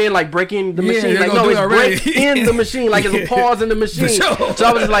just grouping in like breaking the machine. Like, no, it's break in the machine. Like, it's a pause in the machine. So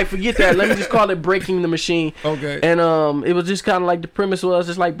I was just like, forget that. Let me just call it Breaking the Machine. Okay. And it was just kind of like, the premise was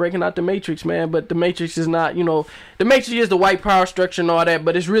just like breaking out the Matrix, man. But the Matrix is not, you know, the Matrix is the white power structure and all that,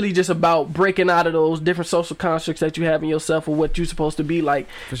 but it's really just about breaking out of those different social constructs that you have in yourself or what you're supposed to be. Like,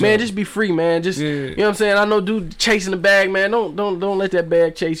 man, just be free, man. Just you know what I'm saying? I know, dude, chasing the bag, man. Don't let that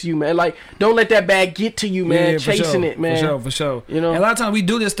bag chase you, man. Like, don't let that bag get to you, man. Chasing it, man. For sure. You know, and a lot of times we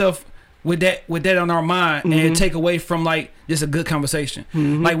do this stuff with that on our mind, and take away from like just a good conversation.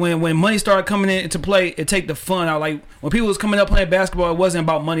 Like when money started coming into play, it take the fun out. Like when people was coming up playing basketball, it wasn't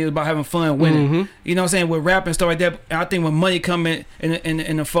about money, it was about having fun, winning. You know what I'm saying? With rap and stuff like that. I think when money come in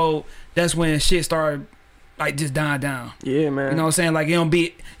the fold, that's when shit started like just dying down. Yeah, man. You know what I'm saying? Like, it don't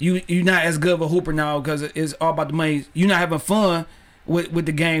be you not as good of a hooper now because it's all about the money. You're not having fun with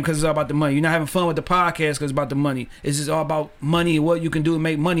the game because it's all about the money. You're not having fun with the podcast because it's about the money. It's just all about money and what you can do to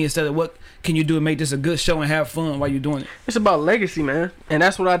make money instead of what can you do to make this a good show and have fun while you're doing it. It's about legacy, man. And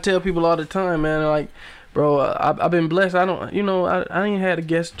that's what I tell people all the time, man. Like, bro, I've been blessed. I don't, you know, I ain't had a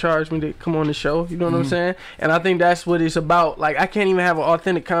guest charge me to come on the show. You know what I'm saying? And I think that's what it's about. Like, I can't even have an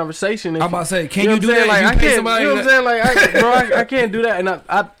authentic conversation. I'm about to say, can you do that? Like, I can't. You know what I'm saying? Like, I can't do that. And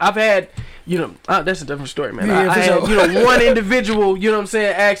I've had, you know, that's a different story, man. I had, you know, one individual, you know what I'm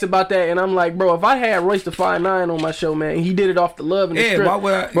saying, asked about that, and I'm like, bro, if I had Royce the 5'9" on my show, man, and he did it off the love and the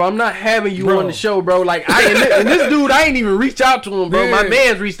strength, bro, I'm not having you on the show, bro. Like, and this dude, I ain't even reached out to him, bro. My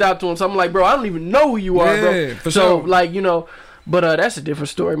man's reached out to him, so I'm like, bro, I don't even know who you are, bro. So, like, you know, but that's a different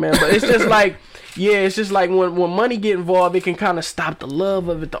story, man. But it's just like, yeah, it's just like when money get involved, it can kind of stop the love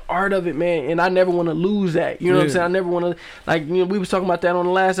of it, the art of it, man. And I never want to lose that. You know what I'm saying? I never want to, like, you know, we was talking about that on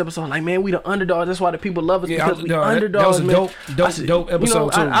the last episode. Like, man, we the underdogs. That's why the people love us, because we underdogs, that was a dope episode, you know,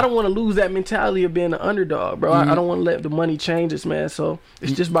 too. I don't want to lose that mentality of being an underdog, bro. I don't want to let the money change us, man. So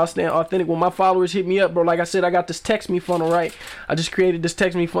it's just about staying authentic. When my followers hit me up, bro, like I said, I got this text me funnel, right? I just created this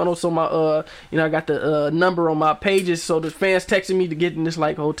text me funnel, so my you know, I got the number on my pages, so the fans texting me to get in this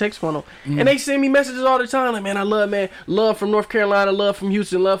like whole text funnel, and they send me messages all the time. Like, man, I love from North Carolina, love from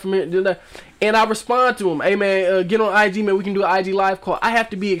Houston, love from here. And I respond to them, hey man, get on IG, man, we can do an IG live call. I have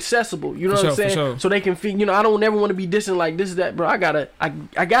to be accessible, you know what I'm saying? So they can feel, you know, I don't ever want to be dissing like this is that, bro. I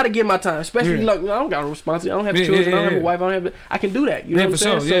gotta get my time, especially like, you know, I don't got a responsibility. I don't have children, I don't have a wife, I can do that, you know what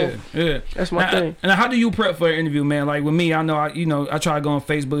I'm saying? So that's my thing. And how do you prep for an interview, man? Like with me, I know, I try to go on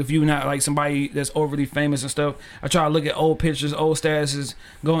Facebook. If you're not like somebody that's overly famous and stuff, I try to look at old pictures, old statuses,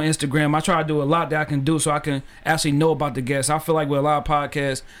 go on Instagram. I try to do a lot that I can do so I can actually know about the guests. I feel like with a lot of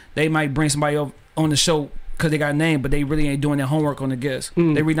podcasts, they might bring somebody on the show because they got named, but they really ain't doing their homework on the guest. They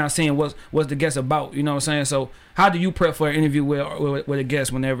really not saying what's the guest about. You know what I'm saying? So how do you prep for an interview with a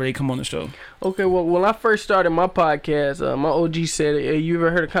guest whenever they come on the show? Okay, well, when I first started my podcast, my OG said, hey, you ever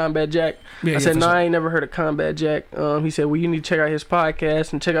heard of Combat Jack? I said, no, I ain't never heard of Combat Jack. He said, well, you need to check out his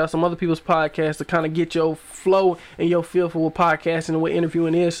podcast and check out some other people's podcasts to kind of get your flow and your feel for what podcasting and what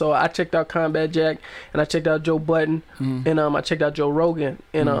interviewing is. So I checked out Combat Jack, and I checked out Joe Budden, and I checked out Joe Rogan.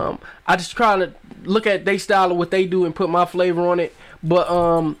 And I just try to look at their style of what they do and put my flavor on it. But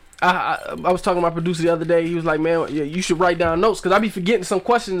I was talking to my producer the other day. He was like, man, you should write down notes, because I be forgetting some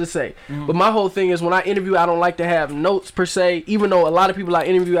questions to say. But my whole thing is, when I interview, I don't like to have notes per se, even though a lot of people I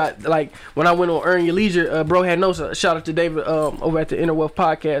interview, like when I went on Earn Your Leisure, bro had notes. Shout out to David over at the Inner Wealth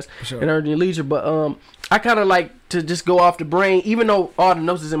Podcast and Earn Your Leisure. But I kind of like to just go off the brain, even though all the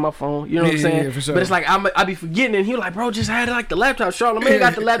notes is in my phone. You know what I'm saying? Yeah, for sure. But it's like I be forgetting, and he was like, bro, just had like the laptop. Charlamagne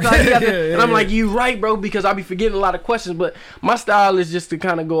got the laptop. He got the, and I'm like, you right, bro, because I be forgetting a lot of questions. But my style is just to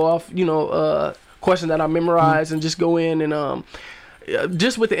kind of go off, questions that I memorize and just go in and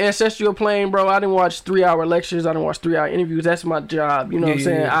just with the ancestral plane, bro. I didn't watch 3-hour lectures. I didn't watch 3-hour interviews. That's my job. You know what I'm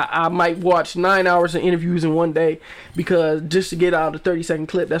saying? I might watch 9 hours of interviews in one day, because just to get out a 30-second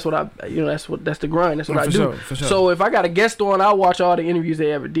clip, that's what that's the grind. That's what I do. For sure. So if I got a guest on, I'll watch all the interviews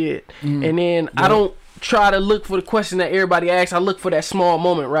they ever did, and then I don't try to look for the question that everybody asks. I look for that small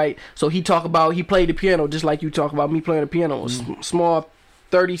moment, right? So he played the piano just like you talk about me playing the piano. Small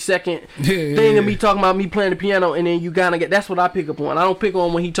 30-second thing of me talking about me playing the piano, and then you gotta get, that's what I pick up on. I don't pick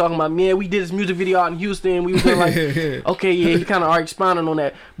on when he talking about, man, we did this music video out in Houston, we was doing like okay, yeah, he kind of are expounding on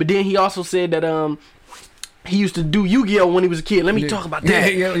that. But then he also said that he used to do Yu-Gi-Oh when he was a kid. Let me talk about that.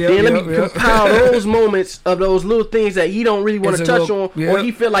 Then let me compile those moments of those little things that he don't really want to touch on, or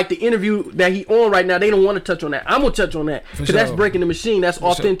he feel like the interview that he on right now, they don't want to touch on that. I'm gonna touch on that, because that's breaking the machine. That's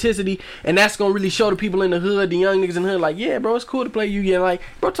authenticity, and that's gonna really show the people in the hood, the young niggas in the hood, like, yeah, bro, it's cool to play Yu-Gi-Oh. Like,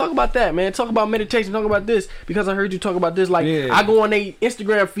 bro, talk about that, man. Talk about meditation. Talk about this, because I heard you talk about this. Like, I go on their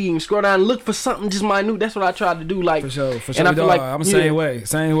Instagram feed and scroll down and look for something just minute. That's what I tried to do. Like, for sure. And I feel like I'm the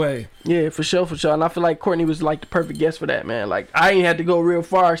same way. Yeah, for sure. And I feel like Courtney was like the perfect guest for that, man. Like, I ain't had to go real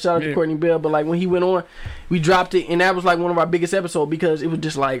far. Shout out to Courtney Bell, but like when he went on, we dropped it, and that was like one of our biggest episodes, because it was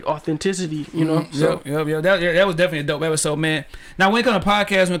just like authenticity, you know. So that was definitely a dope episode, man. Now when it comes to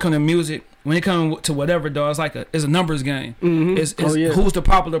podcasts, when it comes to music, when it comes to whatever, dog, it's a numbers game. It's who's the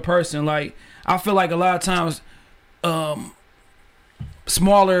popular person. Like, I feel like a lot of times,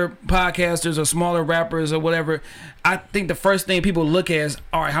 smaller podcasters or smaller rappers or whatever, I think the first thing people look at is,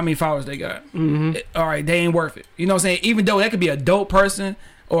 all right, how many followers they got? All right, they ain't worth it. You know what I'm saying? Even though that could be a dope person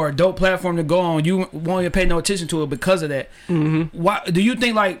or a dope platform to go on, you won't even pay no attention to it because of that. Why do you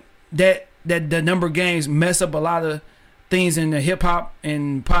think like that the number games mess up a lot of things in the hip hop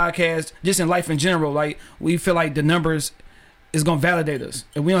and podcast, just in life in general? Like, we feel like the numbers is gonna validate us.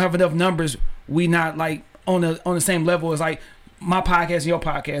 If we don't have enough numbers, we not like on the same level as like my podcast and your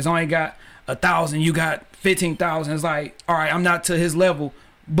podcast. I only got 1,000, you got 15,000. It's like, all right, I'm not to his level,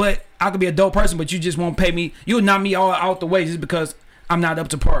 but I could be a dope person, but you just won't pay me. You'll knock me all out the way just because I'm not up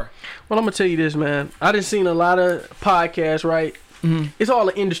to par. Well, I'm gonna tell you this, man. I done seen a lot of podcasts, right? It's all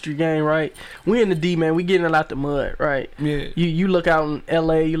an industry game, right? We in the D, man. We getting it out the mud, right? Yeah. You look out in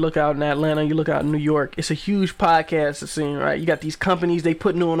LA, you look out in Atlanta, you look out in New York. It's a huge podcast scene, right? You got these companies, they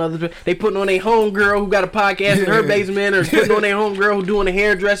putting on their homegirl who got a podcast in her basement, or putting on their homegirl who doing a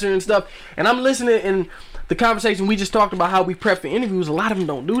hairdresser and stuff. And I'm listening, and the conversation we just talked about, how we prep for interviews, a lot of them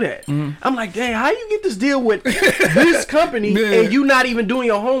don't do that. I'm like, dang, how you get this deal with this company and you not even doing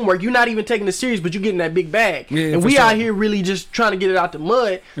your homework, you not even taking it serious, but you getting that big bag. And we out here really just trying to get it out the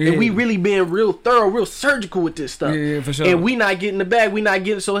mud, and we really being real thorough, real surgical with this stuff. For sure. And we not getting the bag, we not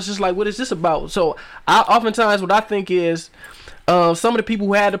getting, so it's just like, what is this about? So oftentimes what I think is, some of the people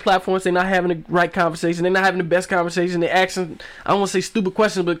who had the platforms, they're not having the right conversation. They're not having the best conversation. They're asking, I don't want to say stupid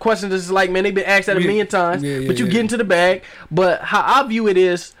questions, but questions that's like, man, they've been asked that a million times, but you get into the bag. But how I view it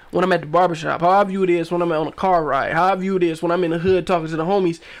is, when I'm at the barbershop, how I view it is when I'm on a car ride, how I view it is when I'm in the hood talking to the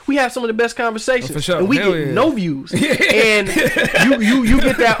homies, we have some of the best conversations. For sure. And we get no views. And you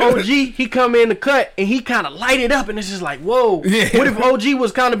get that OG, he come in the cut and he kind of light it up, and it's just like, whoa. What if OG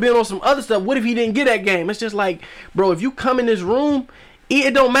was kind of been on some other stuff? What if he didn't get that game? It's just like, bro, if you come in this room,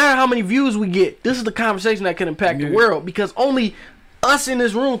 it don't matter how many views we get. This is the conversation that can impact the world, because only us in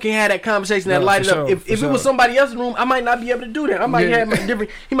this room can have that conversation that light it up. If it was somebody else in the room, I might not be able to do that. I might have my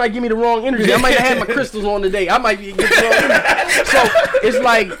different. He might give me the wrong energy. I might have had my crystals on today. I might get the wrong energy. So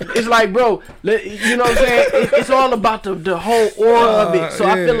it's like, bro, you know what I'm saying? It's all about the whole aura of it. So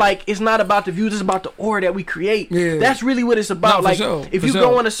I feel like it's not about the views. It's about the aura that we create. That's really what it's about. Like, if you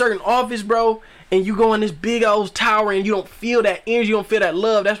go in a certain office, bro, and you go in this big old tower and you don't feel that energy, you don't feel that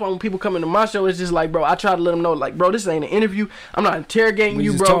love. That's why when people come into my show, it's just like, bro, I try to let them know, like, bro, this ain't an interview. I'm not interrogating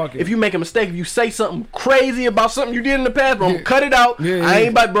you, bro. Talking. If you make a mistake, if you say something crazy about something you did in the past, bro, I'm gonna cut it out. I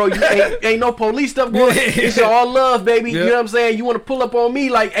ain't about, bro, you ain't no police stuff going. It's all love, baby. You know what I'm saying? You want to pull up on me,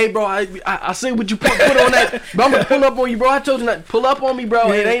 like, hey, bro, I see what you put on that, but I'm gonna pull up on you, bro. I told you not to pull up on me,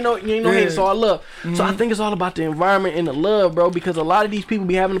 bro. It ain't no hate. It's all love. So I think it's all about the environment and the love, bro, because a lot of these people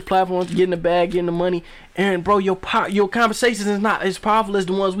be having the platforms, getting the bag, getting the money, and bro, your conversations is not as powerful as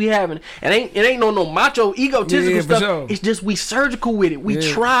the ones we having. And it ain't no macho egotistical stuff. Sure. It's just we surgical with it. We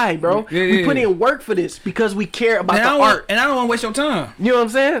try, bro. We put in work for this because we care about the art. And I don't want to waste your time. You know what I'm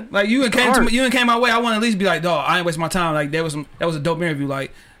saying? Like you came my way. I want to at least be like, dog, I ain't waste my time. Like that was a dope interview.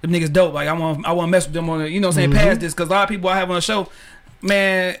 Like them niggas dope. Like I want to mess with them on the, you know what I'm saying, past this, because a lot of people I have on the show,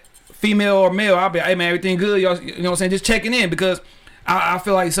 man, female or male, I'll be, hey man, everything good, y'all, you know what I'm saying, just checking in, because I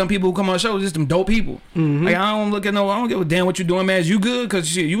feel like some people who come on the show is just them dope people. Like I don't give a damn what you doing, man. Is you good? Because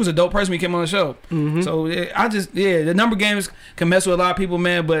shit, you was a dope person when you came on the show. So the number games can mess with a lot of people,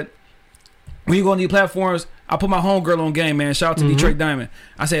 man. But when you go on these platforms, I put my homegirl on game, man. Shout out to Detroit Diamond.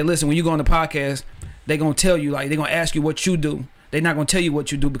 I say, listen, when you go on the podcast, they gonna tell you, like, they gonna ask you what you do. They not gonna tell you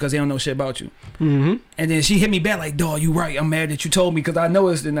what you do because they don't know shit about you. And then she hit me back like, dawg, you right. I'm mad that you told me because I know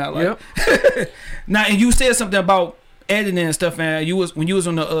it's not like. Now, and you said something about editing and stuff, man. When you was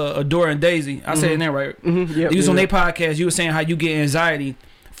on the Adora and Daisy, I said it there, right? You was on their podcast. You was saying how you get anxiety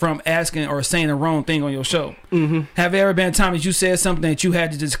from asking or saying the wrong thing on your show. Have there ever been times that you said something that you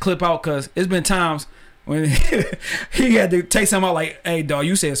had to just clip out? Because it's been times when he had to take something out like, hey, dog,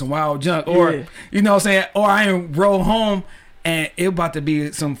 you said some wild junk, or you know what I'm saying, or I ain't roll home and it about to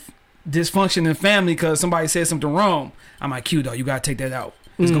be some dysfunction in the family because somebody said something wrong. I'm like, Q, dog, you gotta take that out.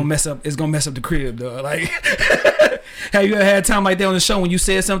 It's gonna mess up. It's gonna mess up the crib, dog. Like, have you ever had a time like that on the show when you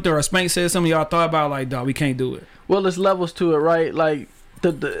said something or Spank said something y'all thought about, like, dog, we can't do it? Well, there's levels to it, right? Like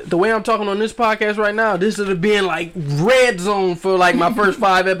the way I'm talking on this podcast right now, this would have been like red zone for like my first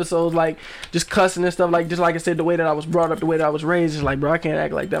 5 episodes, like just cussing and stuff. Like, just like I said, the way that I was brought up, the way that I was raised, is like, bro, I can't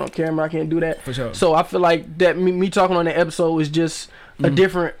act like that on camera. I can't do that. For sure. So I feel like that me talking on the episode is just a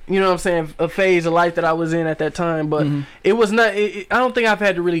different, you know what I'm saying, a phase of life that I was in at that time. But it was not, I don't think I've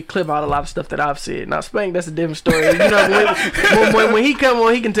had to really clip out a lot of stuff that I've said. Now Spank, that's a different story. You know, when he come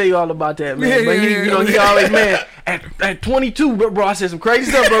on, he can tell you all about that, man. But he always, man, at 22, bro, I said some crazy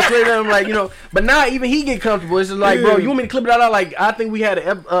stuff, bro. I'm like, you know, but now even he get comfortable. It's just like, bro, you want me to clip it out? Like, I think we had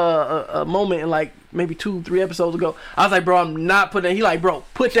a moment in like maybe 2-3 episodes ago. I was like, bro, I'm not putting it. He like, bro,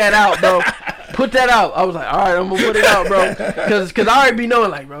 put that out, bro. Put that out. I was like, all right, I'm gonna put it out, bro, because I already be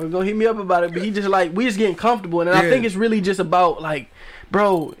knowing, like, bro, he's gonna hit me up about it. But he just like, we just getting comfortable, and I think it's really just about like,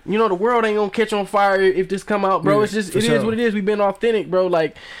 bro, you know, the world ain't gonna catch on fire if this come out, bro. It's just, it is what it is. We've been authentic, bro.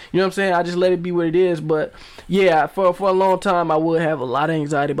 Like, you know what I'm saying? I just let it be what it is. But yeah, for a long time, I would have a lot of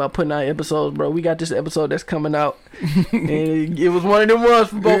anxiety about putting out episodes, bro. We got this episode that's coming out, and it was one of them ones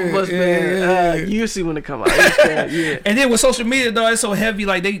for both of us, man. You see when it come out. And then with social media, though, it's so heavy.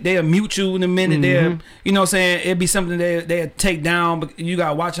 Like they'll mute you in a minute. They'll, you know what I'm saying? It'd be something they'll take down, but you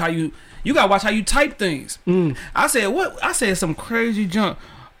gotta watch how you. You gotta watch how you type things. I said some crazy junk.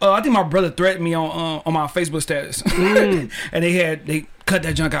 I think my brother threatened me on my Facebook status, and they cut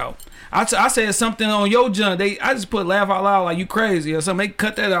that junk out. I said something on your junk. I just put laugh out loud like you crazy or something. They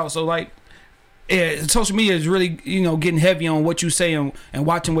cut that out. So like, yeah, social media is really, you know, getting heavy on what you say and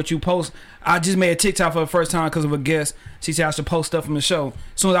watching what you post. I just made a TikTok for the first time because of a guest. She said I should post stuff from the show.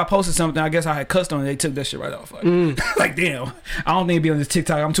 As soon as I posted something, I guess I had cussed on it. They took that shit right off. Like, like damn, I don't need to be on this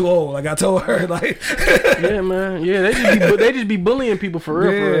TikTok. I'm too old. Like I told her, like, yeah, man, yeah, they just be bullying people for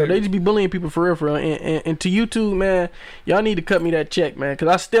real, for real. They just be bullying people for real. And to YouTube, man, y'all need to cut me that check, man, because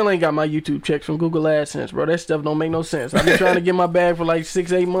I still ain't got my YouTube checks from Google AdSense, bro. That stuff don't make no sense. I've been trying to get my bag for like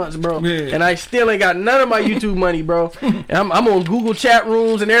 6-8 months, bro, and I still ain't got none of my YouTube money, bro. And I'm on Google chat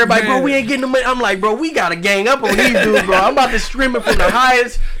rooms and everybody, bro, we ain't getting the money. I'm like, bro, we gotta gang up on these dudes, bro. I'm about to stream it from the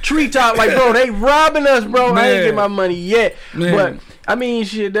highest treetop. Like, bro, they robbing us, bro. I ain't get my money yet. But I mean,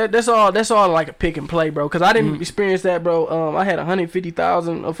 shit, that's all like a pick and play, bro. Because I didn't experience that, bro. I had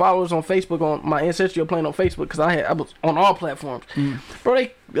 150,000 followers on Facebook, on my Ancestral Plane on Facebook, because I was on all platforms. Bro,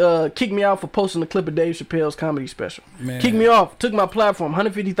 they kicked me out for posting a clip of Dave Chappelle's comedy special. Kicked me off, took my platform,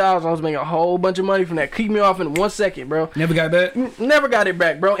 150,000. I was making a whole bunch of money from that. Kicked me off in 1 second, bro. Never got it back? Never got it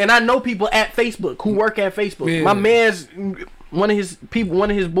back, bro. And I know people at Facebook who work at Facebook. My man's one of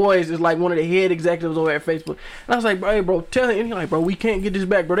his boys is like one of the head executives over at Facebook. And I was like, bro, hey, bro, tell him. And he's like, bro, we can't get this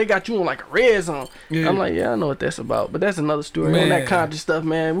back, bro. They got you on like a red zone. Yeah. I'm like, yeah, I know what that's about, but that's another story. Man. On that conscious stuff,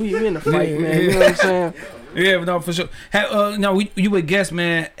 man. We in the fight, man. You know what I'm saying? Yeah, no, for sure. You would guess,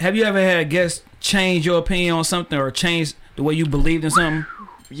 man. Have you ever had guests change your opinion on something or change the way you believed in something?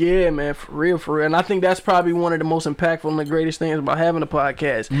 Yeah, man, for real. And I think that's probably one of the most impactful and the greatest things about having a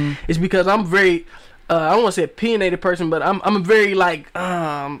podcast. It's because I'm very, I don't want to say opinionated person, but I'm very like,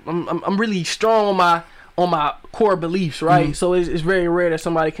 I'm really strong on my core beliefs, right? So it's very rare that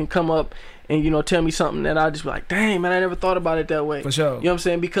somebody can come up and, you know, tell me something that I just be like, dang, man, I never thought about it that way. For sure. You know what I'm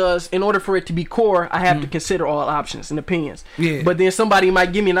saying? Because in order for it to be core, I have to consider all options and opinions. Yeah. But then somebody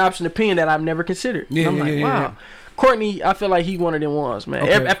might give me an opinion that I've never considered. Yeah, and I'm like, wow. Yeah. Courtney, I feel like he's one of them ones, man.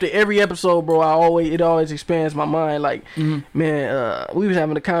 Okay. After every episode, bro, it always expands my mind. Like, man, we was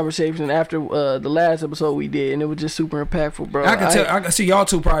having a conversation after the last episode we did, and it was just super impactful, bro. I can see y'all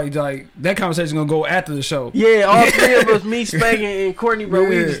two probably like that conversation gonna go after the show. Yeah, all three of us, me, Spank, and Courtney, bro,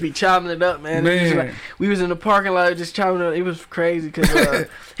 we just be chopping it up, man. Like, we was in the parking lot just chopping it up. It was crazy because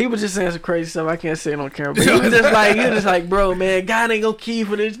he was just saying some crazy stuff. I can't say it on camera, but he was just like, bro, man, God ain't gonna key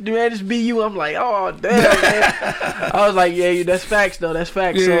for this, man. Just be you. I'm like, oh damn, man. I was like, yeah, that's facts though. That's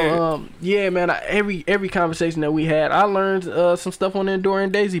facts. Yeah. So, yeah, man. Every conversation that we had, I learned some stuff on the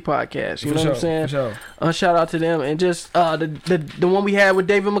Enduring Daisy podcast. You know what I'm saying? For sure. Shout out to them, and just the one we had with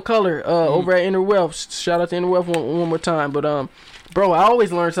David McCullough over at Inner Wealth. Shout out to Inner Wealth one more time. But bro, I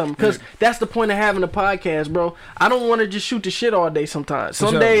always learn something because that's the point of having a podcast, bro. I don't want to just shoot the shit all day. Sometimes,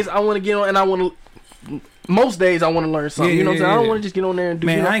 some days I want to get on and I want to. Most days I want to learn something. You know what I'm saying? I don't want to just get on there and do.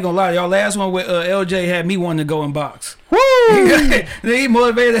 Man, you know? I ain't gonna lie, y'all. Last one with LJ had me wanting to go and box. Woo! He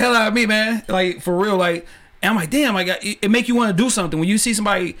motivated the hell out of me, man. Like for real, like. And I'm like, damn, it make you want to do something. When you see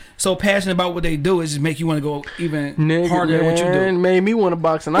somebody so passionate about what they do, it just make you want to go even harder at what you do. It made me want to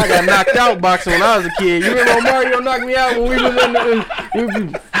box, and I got knocked out boxing when I was a kid. You remember Mario knocked me out when we was in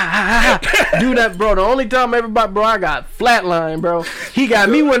the do that, bro. The only time everybody, bro, I got flatline, bro. He got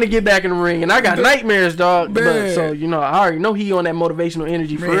me wanting to get back in the ring, and I got nightmares, dog. But, so you know, I already know he on that motivational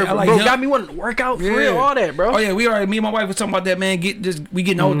energy for real. Like bro, got me wanting to work out for real, all that, bro. Oh yeah, me and my wife was talking about that, man. We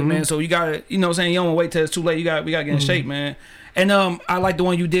getting older, man. So you gotta, you know what I'm saying, you don't want to wait till it's too late. We gotta get in shape, man. And I like the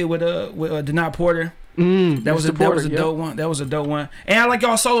one you did with Denai Porter. That was a dope one. That was a dope one. And I like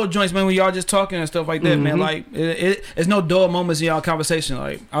y'all solo joints, man, when y'all just talking and stuff like that, man. Like it's no dull moments in y'all conversation,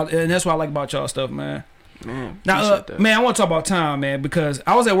 like, and that's what I like about y'all stuff, man. Now, man, I want to talk about time, man, because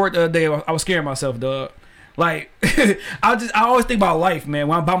I was at work the other day. I was scaring myself, dog. Like I always think about life, man.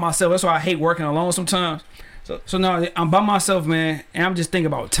 When I'm by myself, that's why I hate working alone sometimes. So now I'm by myself, man, and I'm just thinking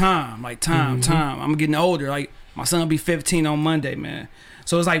about time, like time. I'm getting older. Like my son will be 15 on Monday, man.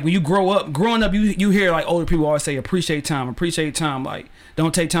 So it's like when you growing up, you hear like older people always say appreciate time, like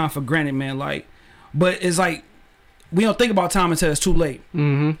don't take time for granted, man. Like, but it's like we don't think about time until it's too late.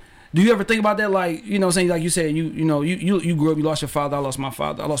 Do you ever think about that? Like, you know what I'm saying? Like you said, you grew up, you lost your father, I lost my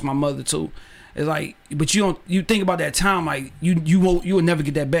father, I lost my mother too. It's like, but you think about that time, like you will never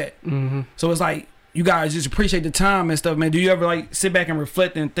get that back. So it's like you guys just appreciate the time and stuff, man. Do you ever like sit back and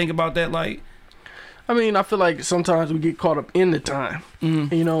reflect and think about that? Like, I mean, I feel like sometimes we get caught up in the time,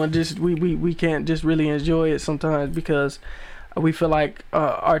 you know, and just we can't just really enjoy it sometimes because we feel like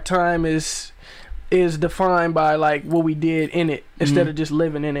our time is defined by like what we did in it instead of just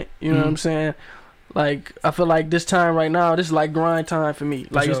living in it. You know what I'm saying? Like, I feel like this time right now, this is like grind time for me.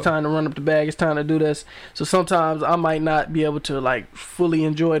 Like, it's time to run up the bag. It's time to do this. So sometimes I might not be able to, like, fully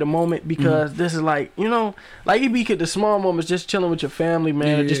enjoy the moment because this is like, you know, like, you be at the small moments just chilling with your family,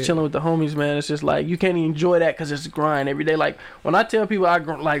 man, or just chilling with the homies, man. It's just like, you can't even enjoy that because it's grind every day. Like, when I tell people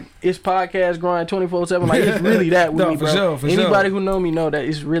like, it's podcast grind 24/7, like, it's really that with me, bro. Anybody who know me know that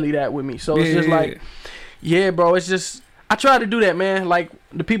it's really that with me. So it's just like, yeah, bro, it's just, I try to do that, man. Like,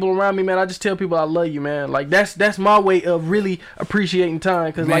 the people around me, man, I just tell people I love you, man. Like, that's my way of really appreciating time.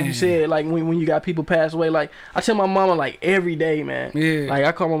 Because, like you said, like, when you got people pass away, like, I tell my mama, like, every day, man. Like,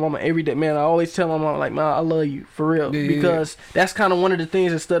 I call my mama every day, man. I always tell my mama, like, man, I love you, for real. Because that's kind of one of the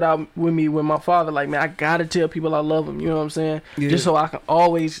things that stood out with me with my father. Like, man, I got to tell people I love them, you know what I'm saying? Just so I can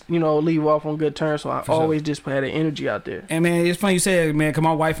always, you know, leave off on good terms. So I always just had the energy out there. And, man, it's funny you said, man, because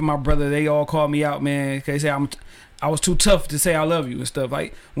my wife and my brother, they all call me out, man. Because they say I was too tough to say I love you and stuff.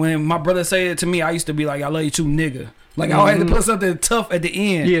 Like when my brother said it to me, I used to be like, I love you too, nigga. Like I had to put something tough at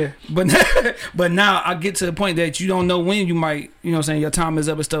the end. Yeah. But now I get to the point that you don't know when you might, you know what I'm saying, your time is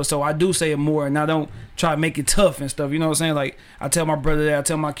up and stuff. So I do say it more, and I don't try to make it tough and stuff. You know what I'm saying? Like I tell my brother that, I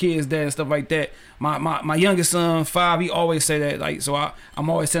tell my kids that and stuff like that. My youngest son, 5, he always say that. Like so I'm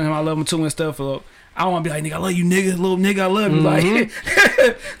always telling him I love him too and stuff. So I don't want to be like, nigga, I love you, nigga, little nigga, I love you. Like,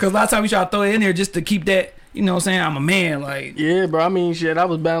 because a lot of times we try to throw it in there just to keep that. You know what I'm saying? I'm a man, like. Yeah, bro. I mean, shit, I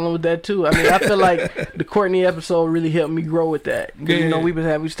was battling with that too. I mean, I feel like the Courtney episode really helped me grow with that. Cause, you know, we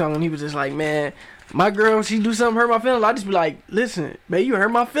was talking, he was just like, man, my girl, she do something hurt my feelings. I just be like, listen, man, you hurt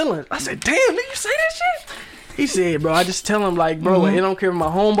my feelings. I said, damn, nigga, you say that shit? He said, bro, I just tell him like, bro, it don't care if my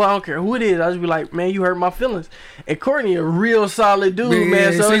homeboy, I don't care who it is. I just be like, man, you hurt my feelings. And Courtney a real solid dude,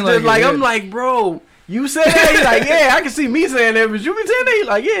 man. So it's just like, I'm like, bro. You said that? He's like, yeah, I can see me saying that, but you be saying that? He's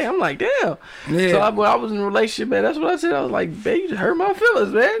like, yeah. I'm like, damn. Yeah. So I was in a relationship, man. That's what I said. I was like, babe, you just hurt my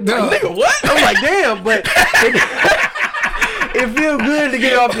feelings, man. Like, nigga, what? I'm like, damn, but it feels good to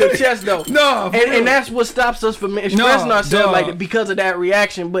get it off your chest, though. No, and that's what stops us from expressing ourselves, like, because of that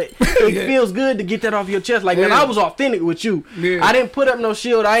reaction. But it feels good to get that off your chest. Like, man, I was authentic with you. Yeah. I didn't put up no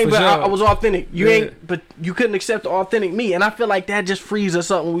shield. I was authentic. You ain't, but you couldn't accept the authentic me. And I feel like that just frees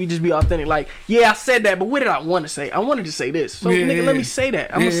us up when we just be authentic. Like, yeah, I said that, but what did I want to say? I wanted to say this. So, nigga, let me say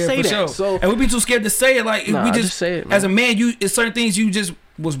that. I'm gonna say that. Sure. So, and we be too scared to say it. Like, we just say it, man. As a man, it's certain things you just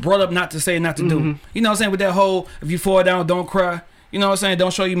was brought up not to say, not to do. You know what I'm saying? With that whole, if you fall down, don't cry. You know what I'm saying?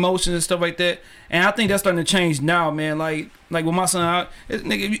 Don't show emotions and stuff like that. And I think that's starting to change now, man. Like with my son,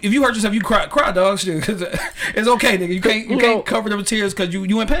 nigga, if you hurt yourself, you cry, dog. Shit, cause it's okay, nigga. You can't cover them tears because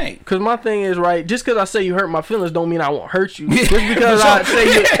you in pain. Cause my thing is, right, just because I say you hurt my feelings don't mean I won't hurt you. Just because I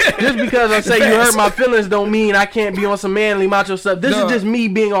say you hurt my feelings don't mean I can't be on some manly macho stuff. This is just me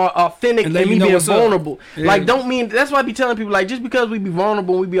being authentic and me being vulnerable. Yeah. Like, don't mean, that's why I be telling people, like, just because we be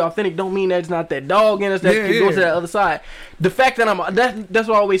vulnerable and we be authentic don't mean that's not that dog in us that can go to that other side. The fact that that's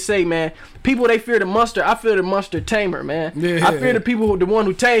what I always say, man. People, they fear the monster. I fear the monster tamer, man. Yeah. I fear the people, the one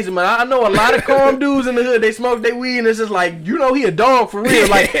who tames them. And I know a lot of calm dudes in the hood, they smoke their weed and it's just like, you know, he a dog for real.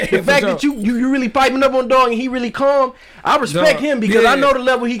 Like, the fact that you really piping up on dog and he really calm, I respect him because I know the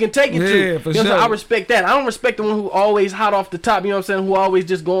level he can take it to. For you know, I respect that. I don't respect the one who always hot off the top, you know what I'm saying, who always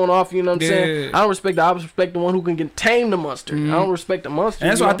just going off, you know what I'm saying. I don't respect that. I respect the one who can tame the monster. I don't respect the monster.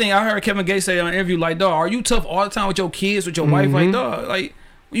 And that's why I think I heard Kevin Gates say on an interview, like, dog, are you tough all the time with your kids, with your wife? Like, dog, like,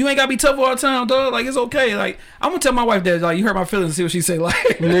 you ain't gotta be tough all the time, dog. Like, it's okay. Like, I'm gonna tell my wife that, like, you hurt my feelings and see what she say.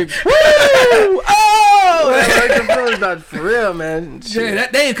 Like, woo! Oh! That hurt your feelings, not for real, man. Shit. Yeah,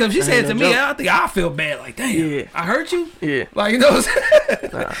 that day, cause she said to me, I think I feel bad. Like, damn, I hurt you. Yeah. Like, you know what I'm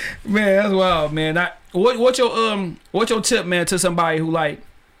saying? Nah. Man, that's wild, man. What's your tip, man, to somebody who, like,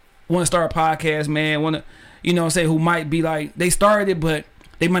 want to start a podcast, man, want to, you know what I'm saying, who might be like, they started it, but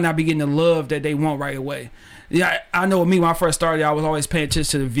they might not be getting the love that they want right away. Yeah, I know with me, when I first started, I was always paying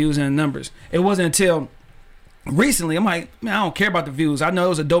attention to the views and the numbers. It wasn't until recently, I'm like, man, I don't care about the views. I know it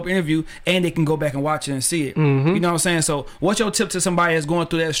was a dope interview, and they can go back and watch it and see it. You know what I'm saying? So what's your tip to somebody that's going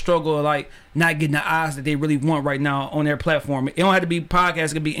through that struggle of, like, not getting the eyes that they really want right now on their platform? It don't have to be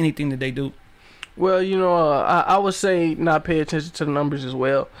podcasts. It could be anything that they do. Well, you know, I would say not pay attention to the numbers as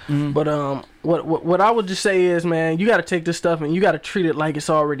well. But what I would just say is, man, you got to take this stuff and you got to treat it like it's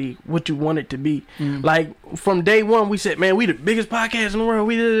already what you want it to be. Like, from day one, we said, man, we the biggest podcast in the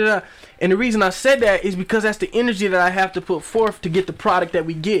world. And the reason I said that is because that's the energy that I have to put forth to get the product that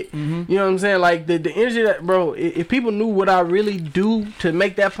we get. You know what I'm saying? Like, the energy that, bro, if people knew what I really do to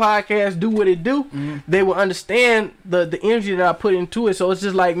make that podcast do what it do, they would understand the energy that I put into it. So it's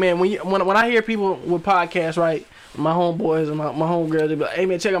just like, man, when I hear people with podcasts, right, my homeboys and my homegirls, they be like, hey,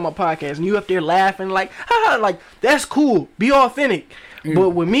 man, check out my podcast. And you up there laughing like, haha, like, that's cool. Be authentic. But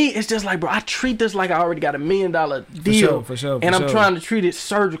with me, it's just like, bro, I treat this like I already got $1 million deal. For sure. And I'm trying to treat it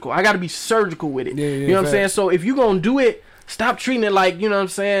surgical. I got to be surgical with it. You know what I'm saying? So if you going to do it, stop treating it like, you know what I'm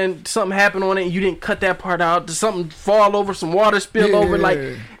saying, something happened on it and you didn't cut that part out. Did something fall over, some water spill over. Like,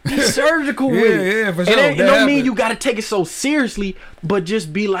 be surgical with it. Yeah, for sure. And it don't mean you got to take it so seriously, but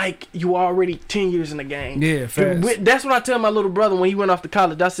just be like you already 10 years in the game. Yeah, fast. That's what I tell my little brother when he went off to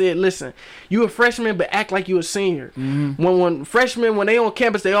college. I said, listen, you a freshman, but act like you a senior. When freshmen, when they on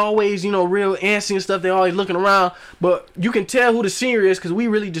campus, they always, you know, real antsy and stuff. They always looking around, but you can tell who the senior is because we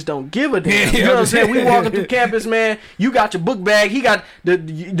really just don't give a damn. You know what I'm saying? We walking through campus, man. You got your book bag. He got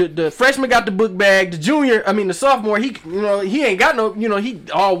the freshman got the book bag. The sophomore, he ain't got no, you know, he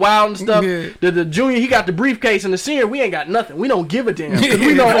all all wild and stuff. Yeah. The junior, he got the briefcase, and the senior, we ain't got nothing. We don't give a damn. 'Cause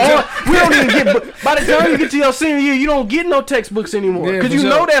we don't even get. By the time you get to your senior year, you don't get no textbooks anymore. Yeah, Because for you sure.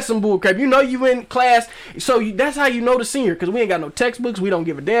 know that's some bull crap. You know you in class, so that's how you know the senior. Because we ain't got no textbooks. We don't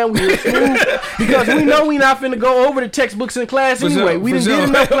give a damn. We real smooth. Because we know we not finna go over the textbooks in class For anyway. sure, We for didn't get sure.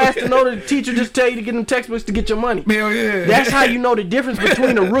 enough class to know the teacher just tell you to get them textbooks to get your money. Hell yeah. That's how you know the difference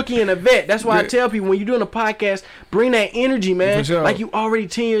between a rookie and a vet. That's why I tell people when you're doing a podcast, bring that energy, man. For sure. Like you already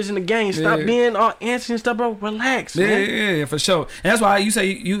 10 years in the game. Stop Yeah. being all antsy and stuff, bro. Relax, Yeah, man. yeah, for sure. And that's why you say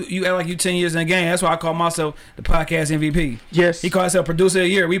you act like you 10 years in the game. That's why I call myself the podcast MVP. Yes. He calls himself producer of the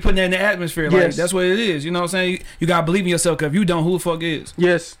year. We putting that in the atmosphere. Like Yes. that's what it is. You know what I'm saying? You gotta believe in yourself. Cause if you don't, who the fuck is?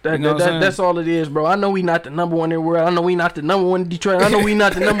 Yes, You know what I'm saying? that's all it is, bro. I know we not the number one in the world. I know we not the number one in Detroit. I know we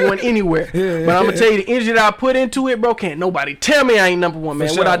not the number one anywhere. Yeah, but I'm gonna tell you the energy that I put into it, bro. Can't nobody tell me I ain't number one, man.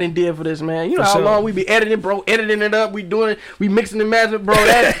 For What I sure. done did for this, man. You know For how sure. long we be editing, bro. Editing it up. We doing it. We mixing and matching, bro.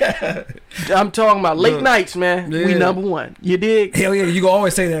 That I'm talking about late Look, nights, man. We yeah. number one. You dig? Hell yeah, you can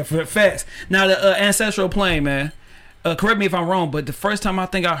always say that for facts. Now the ancestral plane, man. Correct me if I'm wrong, but the first time I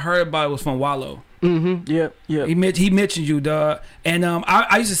think I heard about it was from Wallow. Mm-hmm. Yep. Yep. He mentioned you, dog, and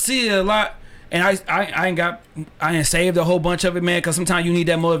I used to see it a lot, and I ain't saved a whole bunch of it, man, because sometimes you need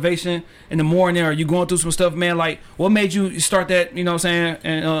that motivation in the morning, or you going through some stuff, man. Like, what made you start that? You know what I'm saying?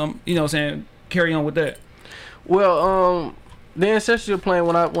 And you know what I'm saying, carry on with that. Well, the ancestral plane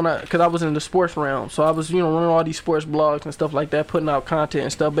because I was in the sports realm, so I was running all these sports blogs and stuff like that, putting out content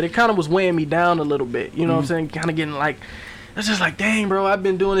and stuff. But it kind of was weighing me down a little bit. You know what I'm saying? Kind of getting like. It's just like, dang, bro, I've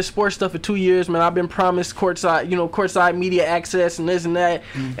been doing this sports stuff for 2 years, man. I've been promised courtside media access and this and that,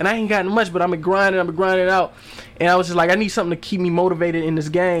 and I ain't gotten much, but I've been grinding out. And I was just like, I need something to keep me motivated in this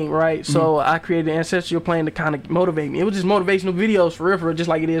game, right? So I created the ancestral plane to kind of motivate me. It was just motivational videos for real, just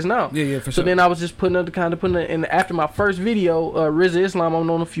like it is now. Yeah, for So sure. then I was just putting it in after my first video, Rizza Islam. I don't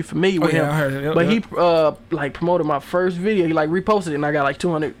know if you're familiar with him, I heard it. Yep, but yep. he like promoted my first video. He like reposted it, and I got like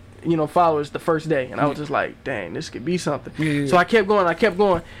 200 followers the first day, and I was just like, dang, this could be something. Yeah. So I kept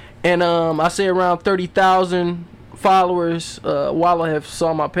going, and I say around 30,000 followers. Wallow have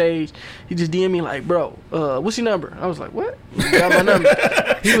saw my page. He just DM me like, bro, what's your number? I was like, what? He got my number.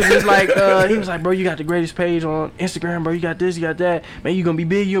 He was just like, bro, you got the greatest page on Instagram, bro. You got this, you got that. Man, you gonna be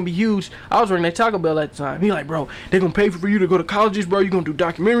big, you gonna be huge. I was working at Taco Bell at the time. He like, bro, they gonna pay for you to go to colleges, bro. You gonna do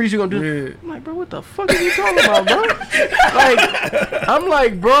documentaries, you gonna do. Yeah. I'm like, bro, what the fuck are you talking about, bro? I'm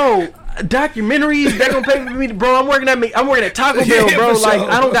like, bro, documentaries, they gonna pay for me, bro. I'm working at Taco Bell, Yeah, bro. for Like,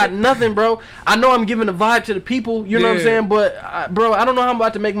 sure. I don't got nothing, bro. I know I'm giving a vibe to the people, you know what I'm Yeah. saying? But, bro, I don't know how I'm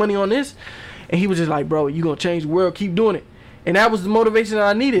about to make money on this. And he was just like, bro, you gonna change the world, keep doing it. And that was the motivation that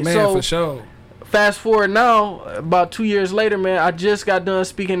I needed. Man, so for sure. fast forward now, about 2 years later, man, I just got done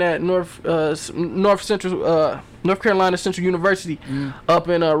speaking at North Carolina Central University up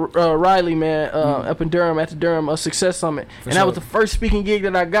in Raleigh, man, up in Durham at the Durham Success Summit. And that was the first speaking gig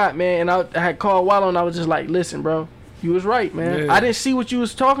that I got, man. And I had called Wallow, and I was just like, listen, bro, you was right, man. Yeah. I didn't see what you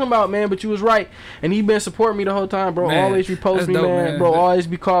was talking about, man, but you was right. And he been supporting me the whole time, bro. Man, Always repost that's me, dope, man. man. Bro, always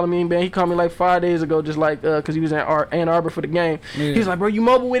be calling me, man. He called me like 5 days ago, just like, because he was in Ann Arbor for the game. Yeah. He was like, bro, you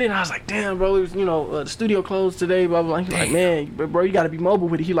mobile with it? And I was like, damn, bro, it was, the studio closed today, blah, blah, blah. He's like, man, bro, you got to be mobile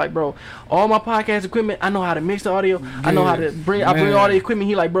with it. He like, bro, all my podcast equipment, I know how to mix the audio. I know how to bring all the equipment.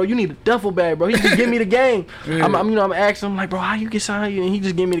 He like, bro, you need a duffel bag, bro. He just give me the game. Yeah. I'm asking him, like, bro, how you get signed? And he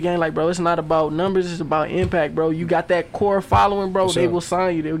just give me the game, like, bro, it's not about numbers, it's about impact, bro. You got that core following, bro. For They sure. will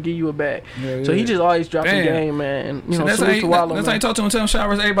sign you. They'll give you a bag. Yeah, So he yeah. just always dropping Damn. game, man. And, So that's how salute you, to Wallow, that's how man. you talk to him. Tell him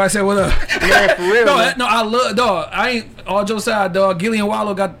showers. Everybody say what up. Man, for real, man. No, I love dog. I ain't all jokes aside, dog. Gilly and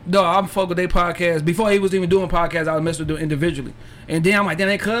Wallow got dog. I'm fuck with their podcast before he was even doing podcasts. I was messing with them individually, and then I'm like, damn,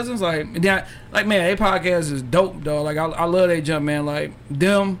 they cousins. Like, and then like, man, their podcast is dope, dog. Like, I love they jump, man. Like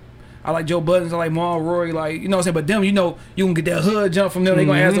them. I like Joe Buttons. I like Maul Rory. Like, you know what I'm saying. But them, you can get that hood jump from them. They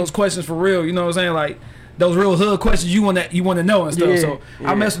gonna ask those questions for real. You know what I'm saying. Like, those real hood questions you want to know and stuff. Yeah, So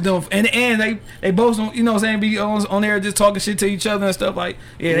I mess with them, and they both, you know what I'm saying, be on there just talking shit to each other and stuff. Like,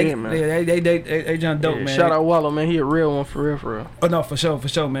 they jump dope, Yeah, man. shout out Wallow, man. He a real one, for real. Oh no, for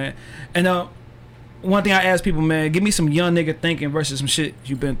sure, man. And one thing I ask people, man, give me some young nigga thinking versus some shit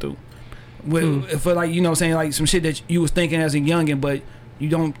you been through. For like, you know what I'm saying, like some shit that you was thinking as a youngin', but you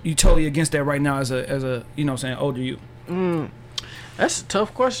totally against that right now as a you know what I'm saying, older you. That's a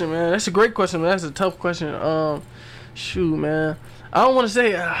tough question, man. That's a great question, man. That's a tough question. Shoot, man. I don't want to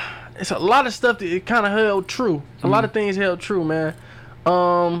say it's a lot of stuff that it kind of held true. A lot of things held true, man.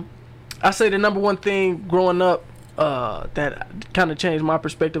 I say the number one thing growing up that kind of changed my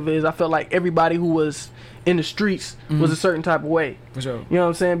perspective is I felt like everybody who was in the streets was a certain type of way. For sure. You know what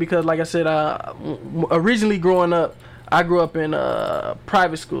I'm saying? Because like I said, originally growing up, I grew up in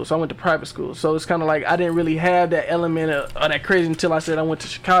private school, so I went to private school. So it's kind of like I didn't really have that element of that crazy until I said I went to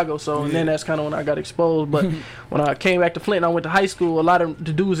Chicago. So and then that's kind of when I got exposed. But when I came back to Flint and I went to high school, a lot of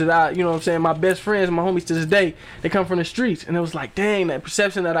the dudes that I, you know what I'm saying, my best friends, my homies to this day, they come from the streets. And it was like, dang, that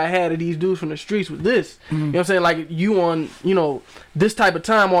perception that I had of these dudes from the streets with this. You know what I'm saying? Like you on, you know, this type of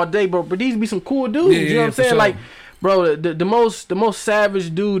time all day, bro. But these be some cool dudes. You know what I'm saying? Sure. Like, bro, the most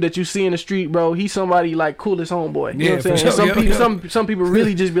savage dude that you see in the street, bro, he's somebody like coolest homeboy. You know what I'm saying? Sure. Some people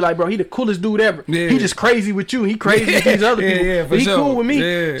really just be like, bro, he the coolest dude ever. Yeah. He just crazy with you. He crazy with these other people. But he cool with me.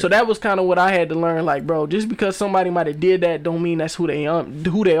 Yeah. So that was kind of what I had to learn. Like, bro, just because somebody might have did that, don't mean that's who they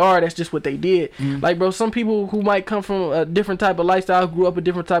are. That's just what they did. Like, bro, some people who might come from a different type of lifestyle, grew up a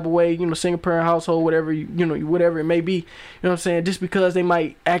different type of way, you know, single parent household, whatever whatever it may be. You know what I'm saying? Just because they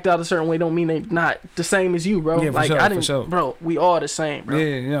might act out a certain way, don't mean they not the same as you, bro. Yeah, like I didn't, bro. We all the same, bro.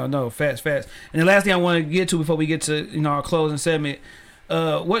 Yeah, no, fast. And the last thing I want to get to before we get to, you know, our closing segment,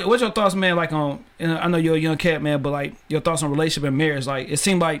 what's your thoughts, man? Like on, you know, I know you're a young cat, man, but like your thoughts on relationship and marriage. Like it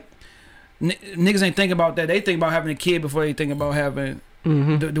seemed like niggas ain't think about that. They think about having a kid before they think about having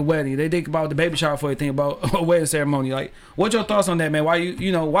the wedding. They think about the baby shower before they think about a wedding ceremony. Like, what's your thoughts on that, man? Why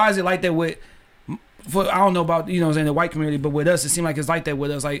why is it like that with? I don't know about, you know what I'm saying, the white community, but with us, it seems like it's like that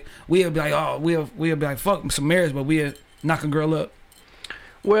with us. Like we'll be like, oh, we'll be like, fuck some marriage, but we'll knock a girl up.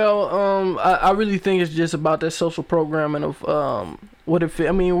 Well, I really think it's just about that social programming of what if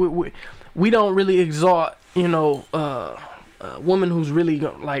I mean we don't really exalt, you know, a woman who's really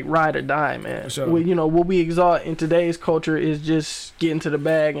like ride or die, man. Sure. You know, what we exalt in today's culture is just getting to the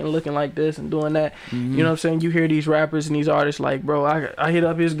bag and looking like this and doing that. You know what I'm saying? You hear these rappers and these artists like, bro, I hit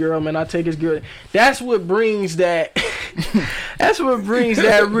up his girl, man, I take his girl. That's what brings that that's what brings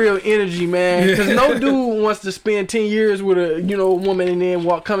that real energy, man. Because no dude wants to spend 10 years with a, you know, woman and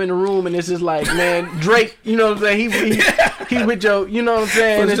then come in the room and it's just like, man, Drake, you know what I'm saying? He with your, you know what I'm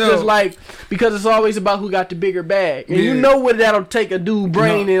saying? It's just like, because it's always about who got the bigger bag. And you know what that'll take a dude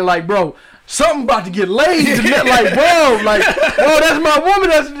brain and like, bro, something about to get laid. Like, bro, that's my woman.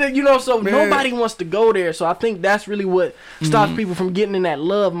 That's, you know, so nobody wants to go there. So I think that's really what stops people from getting in that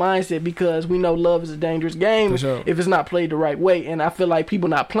love mindset, because we know love is a dangerous game if it's not played the right way. And I feel like people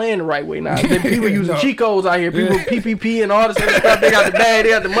not playing the right way now. People using cheat codes out here. People PPP and all this other stuff. They got the bag, they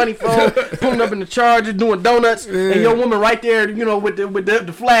got the money phone, pulling up in the Charger, doing donuts, and your woman right there, you know, with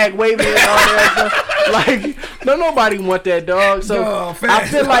the flag waving and all that stuff. Like, nobody want that, dog. So I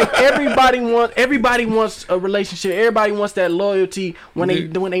feel like everybody wants a relationship. Everybody wants that loyalty when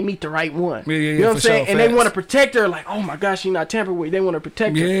they meet the right one. You know what I'm saying? And they want to protect her. Like, oh my gosh, she not tampered with. They want to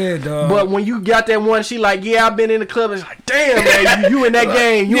protect her. Yeah, dog. But when you got that one, she like, yeah, I've been in the club. It's like, damn, man, you in that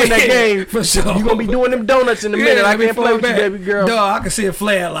game. You in that game. For sure. You gonna be doing them donuts in a minute. I can't play with you, baby girl. Dog, I can see a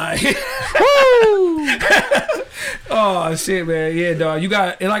flare like. Woo! Oh shit, man. Yeah, dog. You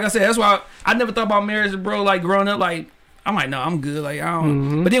got, and like I said, that's why I never thought about marriage, bro. Like growing up, like I'm like, no, I'm good. Like I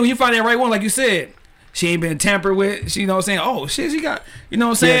don't. But then when you find that right one, like you said, she ain't been tampered with. She, you know what I'm saying? Oh shit, she got, you know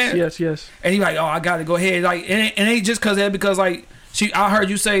what I'm saying? Yes. And you like, oh, I gotta go ahead. Like, and it ain't just because like I heard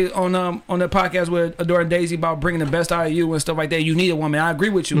you say on the podcast with Adora and Daisy about bringing the best out of you and stuff like that. You need a woman. I agree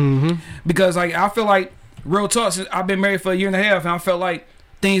with you because like I feel like real talk. Since I've been married for 1.5 years, and I felt like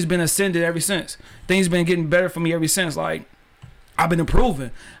things been ascended ever since. Things been getting better for me ever since. Like I've been improving.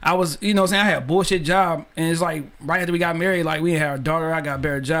 I was, you know what I'm saying, I had a bullshit job, and it's like right after we got married, like we had our daughter, I got a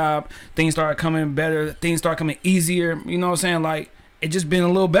better job, things started coming better, things started coming easier, you know what I'm saying? Like it just been a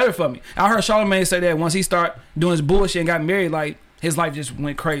little better for me. I heard Charlamagne say that once he started doing his bullshit and got married, like his life just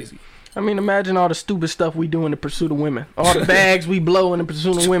went crazy. I mean, imagine all the stupid stuff we do in the pursuit of women. All the bags we blow in the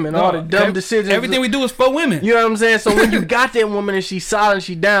pursuit of women. All the dumb decisions. Everything we do is for women. You know what I'm saying? So when you got that woman and she's solid,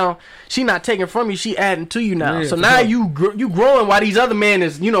 she down, she not taking from you, she adding to you now. So now you growing while these other men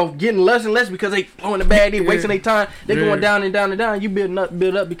is, you know, getting less and less because they blowing the bag, they wasting their time, they going down and down and down. You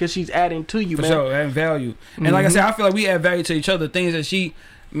build up because she's adding to you, for man. sure, adding value. And like I said, I feel like we add value to each other. Things that she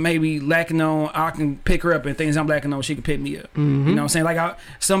maybe lacking on, I can pick her up, and things I'm lacking on, she can pick me up. You know what I'm saying? Like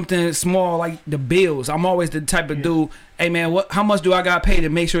something small like the bills. I'm always the type of dude, hey man, how much do I got to pay to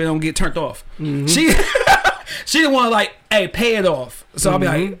make sure it don't get turned off? She the one like, hey, pay it off. So I'll be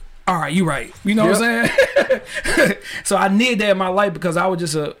like, all right, you right. You know what I'm saying? So I need that in my life because I was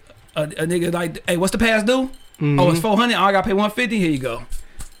just a nigga like, hey, what's the past due? Oh, it's 400. Oh, I got to pay 150. Here you go.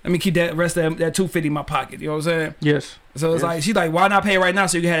 Let me keep that rest of that 250 in my pocket. You know what I'm saying? Yes. So it's like, she's like, why not pay right now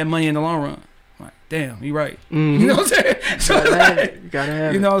so you can have that money in the long run? I'm like, damn, you right. You know what I'm saying? So you like, gotta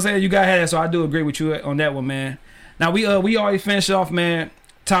have you know what I'm saying? You gotta have that. So I do agree with you on that one, man. Now we already finished off, man.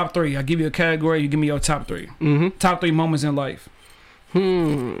 Top 3. I give you a category. You give me your top 3. Top 3 moments in life.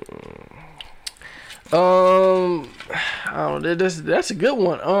 I don't know. That's a good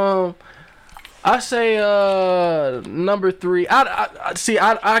one. I say number 3. I see.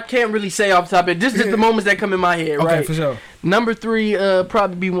 I can't really say off the top of it. This is the moments that come in my head, right? Okay, for sure. Number 3,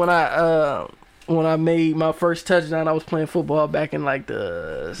 probably be when I made my first touchdown. I was playing football back in like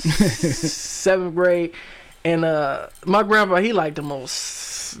the 7th grade, and my grandpa, he like the most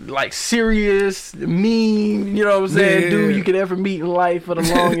like serious, mean, you know what I'm saying, dude you could ever meet in life for the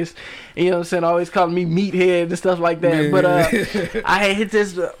longest. You know what I'm saying? Always calling me meathead and stuff like that. But I had hit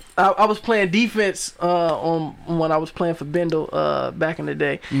this. I was playing defense on when I was playing for Bendel back in the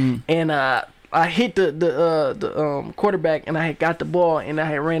day, and I hit the quarterback, and I had got the ball, and I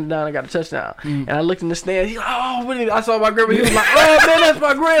had ran it down and got a touchdown. And I looked in the stands. He's like, oh, what is it? I saw my grandpa. He was like, oh, man, that's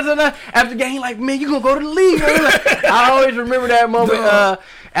my grandson. After the game, he like, man, you going to go to the league. I always remember that moment.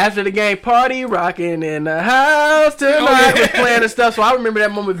 After the game, party rocking in the house tonight, was playing and stuff. So I remember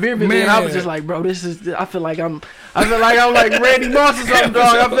that moment vividly, man. And I was just like, bro, I feel like I'm like Randy Moss or something,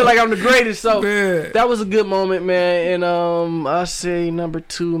 dog. I feel like I'm the greatest. So that was a good moment, man. And I say number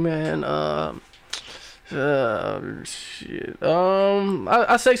 2, man. Shit.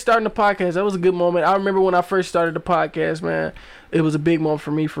 I say starting the podcast. That was a good moment. I remember when I first started the podcast, man. It was a big moment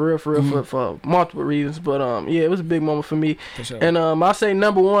for me, for real, for multiple reasons. But yeah, it was a big moment for me. For sure. And I say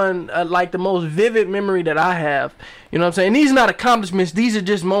number 1, like the most vivid memory that I have. You know what I'm saying? These are not accomplishments. These are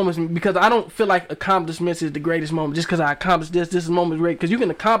just moments, because I don't feel like accomplishments is the greatest moment. Just because I accomplished this is moment great. Because you can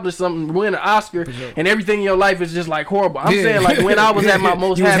accomplish something, win an Oscar, and everything in your life is just like horrible. I'm saying like when I was at my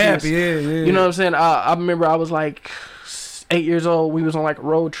most happiness. You know what I'm saying? I remember I was like 8 years old. We was on like a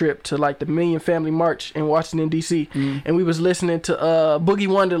road trip to like the Million Family March in Washington D.C. And we was listening to Boogie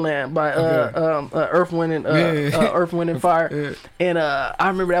Wonderland by Earth, Wind and Fire. And I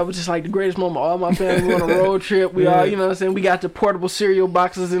remember that was just like the greatest moment. All my family went on a road trip. We all, you know what I'm saying, we got the portable cereal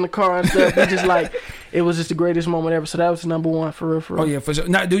boxes in the car and stuff. We just like, it was just the greatest moment ever. So that was number 1 for real. Oh yeah, for sure.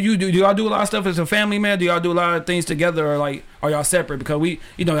 Now, do y'all do a lot of stuff as a family, man? Do y'all do a lot of things together, or like are y'all separate? Because we,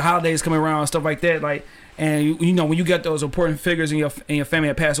 you know, the holidays coming around and stuff like that, like. And you know, when you get those important figures in your family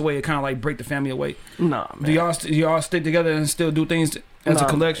that pass away, it kind of like break the family away. Nah, man. Do y'all stick together and still do things as a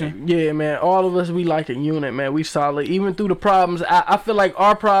collection? Yeah, man. All of us, we like a unit, man. We solid. Even through the problems, I feel like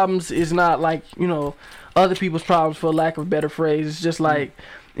our problems is not like, you know, other people's problems, for lack of a better phrase. It's just like,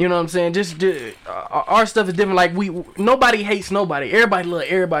 you know what I'm saying? Just our stuff is different. Like nobody hates nobody. Everybody love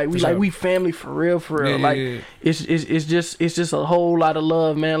everybody. We like, we family for real. Yeah, like it's just a whole lot of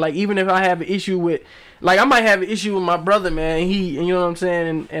love, man. Like even if I have an issue with. Like, I might have an issue with my brother, man. You know what I'm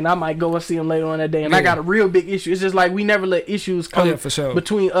saying? And I might go and see him later on that day. And I got a real big issue. It's just like we never let issues come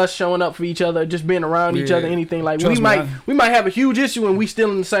between us showing up for each other, just being around each other, anything. Like, we might have a huge issue and we still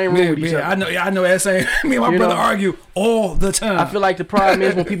in the same room with each other. I know that same. Me and my brother argue all the time. I feel like the problem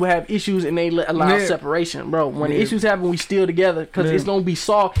is when people have issues and they allow separation, bro. When the issues happen, we still together because it's going to be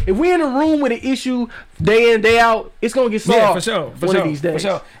solved. If we're in a room with an issue day in, day out, it's going to get solved. Yeah, for sure. One of these days. For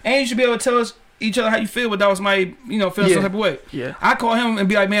sure. And you should be able to tell us each other how you feel without somebody, you know, feeling some type of way. Yeah. I call him and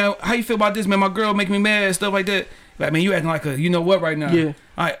be like, man, how you feel about this, man? My girl making me mad and stuff like that. Like, man, you acting like a you know what right now. Yeah.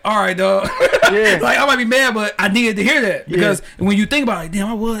 All right, dog. Yeah. Like, I might be mad, but I needed to hear that. Because when you think about it, damn,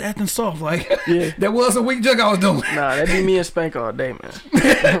 I was acting soft. Like, that was a weak joke I was doing. Nah, that'd be me and Spank all day,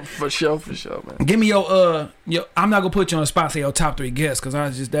 man. for sure, man. Give me your, I'm not going to put you on the spot, say your top 3 guests, because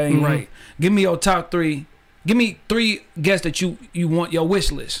that ain't right. Give me your top 3. Give me 3 guests that you want, your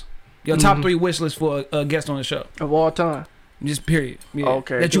wish list. Your top 3 wish list for a guest on the show of all time. Just period. Yeah.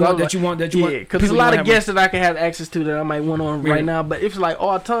 Okay. That you want. Yeah, because there's a lot of guests that I can have access to that I might want on right now. But if it's like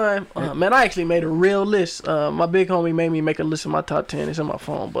all time, man, I actually made a real list. My big homie made me make a list of my top 10. It's on my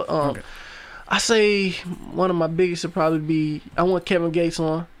phone. But I say one of my biggest would probably be I want Kevin Gates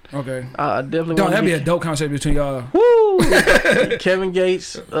on. Okay. I definitely. That'd be a dope concept between y'all. Woo! Kevin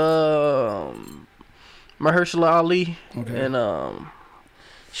Gates, Mahershala Ali, and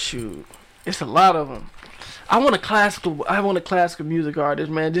shoot, it's a lot of them. I want a classical music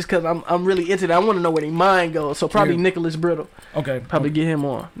artist, man, just because I'm really into that. I want to know where their mind goes. So probably Nicholas Brittle. Okay. Probably get him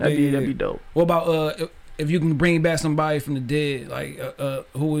on. That'd be dope. What about if you can bring back somebody from the dead, like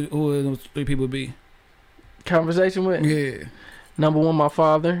who would those 3 people be? Conversation with? Yeah. Number 1, my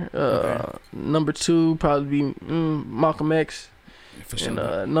father. Number 2, probably be Malcolm X. For sure.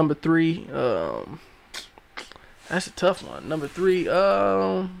 And number 3, that's a tough one. Number 3,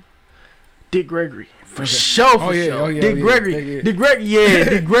 Dick Gregory. For sure. Dick Gregory. Dick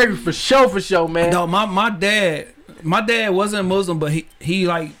Gregory, for sure, man. No, my dad, my dad wasn't Muslim, but he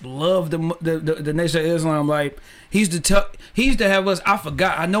like loved the Nation of Islam. Like he used to have us. I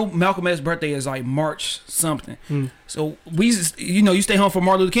forgot. I know Malcolm X's birthday is like March something. So we just, you stay home for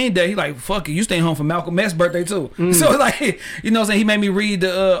Martin Luther King Day. He like, fuck it, you stay home for Malcolm X's birthday too. So like, what I'm saying, he made me read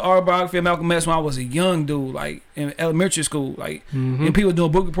the autobiography of Malcolm X when I was a young dude, like in elementary school. Like, and people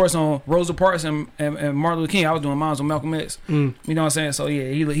doing book reports on Rosa Parks and Martin Luther King. I was doing mine on Malcolm X. You know what I'm saying? So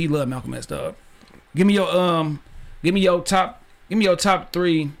yeah, he loved Malcolm X, dog. Give me your top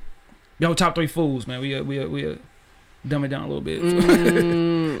three foods, man. We dumb it down a little bit.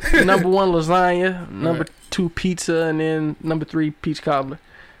 Number 1, lasagna. Number 2, pizza, and then number 3, peach cobbler.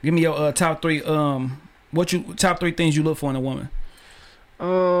 Give me your top 3. Top 3 things you look for in a woman?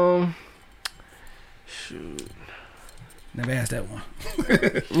 Shoot. Never asked that one.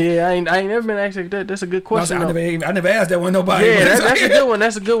 Yeah, I ain't never been asked that. That's a good question. No, I never asked that one. Nobody. Yeah, that's a good one.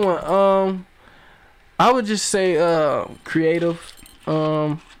 That's a good one. I would just say creative.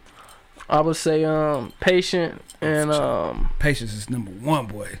 I would say patient and patience is number 1,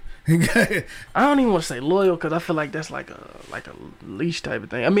 boy. I don't even want to say loyal because I feel like that's like a leash type of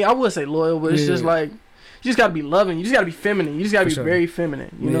thing. I mean, I would say loyal, but it's just like you just gotta be loving. You just gotta be feminine. You just gotta be very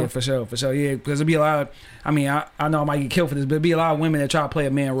feminine. You know, for sure. Yeah, because there'll be a lot of. I mean, I know I might get killed for this, but there'll be a lot of women that try to play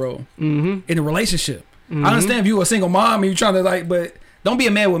a man role in a relationship. I understand if you're a single mom and you're trying to like, but don't be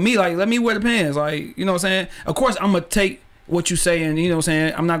a man with me. Like, let me wear the pants. Like, you know what I'm saying? Of course, I'm gonna take what you say, and you know what I'm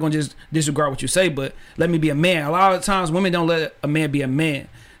saying, I'm not gonna just disregard what you say, but let me be a man. A lot of times women don't let a man be a man.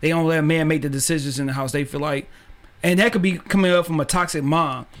 They don't let a man make the decisions in the house. They feel like, and that could be coming up from a toxic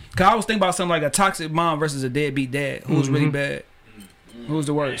mom. Cause I was thinking about something like a toxic mom versus a deadbeat dad. Who's really bad? Who's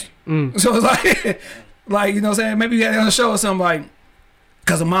the worst? So it's like you know what I'm saying, maybe you had it on the show or something, like,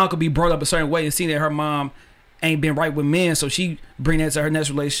 cause a mom could be brought up a certain way and see that her mom ain't been right with men, so she bring that to her next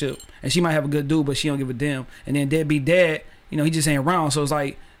relationship, and she might have a good dude, but she don't give a damn. And then deadbeat dad, he just ain't around, so it's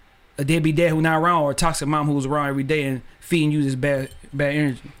like a deadbeat dad who not around, or a toxic mom who's around every day and feeding you this bad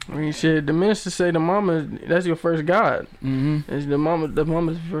energy. I mean, shit, the minister say the mama, that's your first God. It's the mama's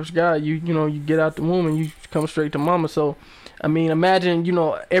the first God. You get out the womb and you come straight to mama. So I mean, imagine,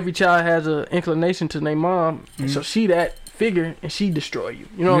 every child has an inclination to their mom, and so she that figure and she destroy you.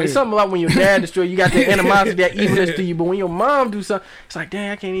 It's something about when your dad destroy you, got that animosity, that evilness to you, but when your mom do something, it's like,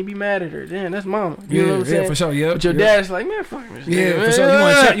 dang, I can't even be mad at her. Damn, that's mama. You know what I'm saying? For sure, yeah. But your dad's like, man, fuck this. Yeah, for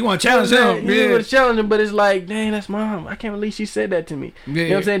sure. You want to challenge him. You want to challenge him, but it's like, dang, that's mom. I can't believe she said that to me. You know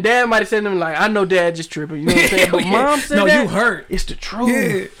what I'm saying? Dad might have said to him like, I know dad just tripping. You know what I'm saying? But mom said that. No, you hurt. It's the truth.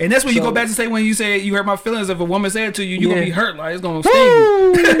 Yeah. And that's what you go back to say when you say you hurt my feelings. If a woman said it to you, you're going to be hurt. Like, it's going to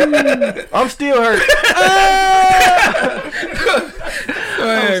sting you. I'm still hurt.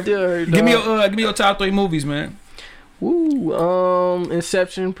 I'm still hurt. Give me your top 3 movies, man. Woo.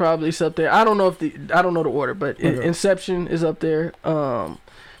 Inception probably is up there. I don't know the order, but Inception is up there.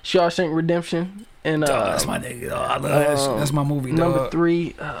 Shawshank Redemption and that's my nigga. I love that. That's my movie. Number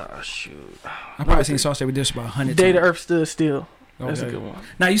 3. Shoot. I probably seen Shawshank Redemption about 100 Day times. the Earth Stood Still. That's a good one.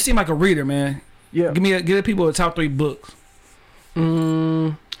 Now you seem like a reader, man. Yeah. Give the people the top 3 books.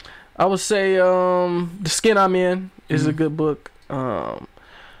 I would say The Skin I'm In is a good book.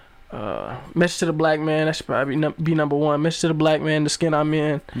 Message to the Black Man, that should probably be number 1. Message to the Black Man, The Skin I'm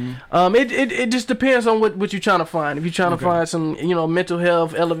In. It just depends on what you're trying to find. If you're trying to find some mental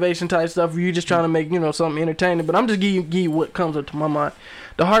health elevation type stuff, or you're just trying to make something entertaining. But I'm just give you what comes up to my mind.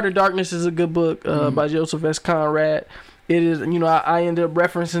 The Heart of Darkness is a good book by Joseph S. Conrad. It is, I ended up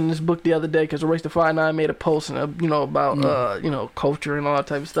referencing this book the other day because Erase the 5-9 made a post about culture and all that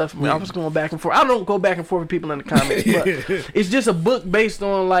type of stuff. I was going back and forth. I don't go back and forth with people in the comments, but it's just a book based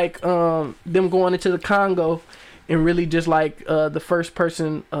on like them going into the Congo and really just like the first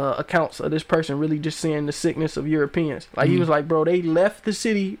person accounts of this person really just seeing the sickness of Europeans. Like he was like, bro, they left the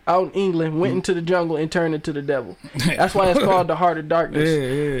city out in England, went into the jungle and turned into the devil. That's why it's called The Heart of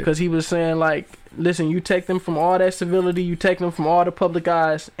Darkness, because he was saying like, listen, you take them from all that civility, you take them from all the public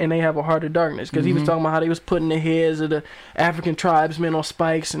eyes, and they have a heart of darkness. Because he was talking about how they was putting the heads of the African tribesmen on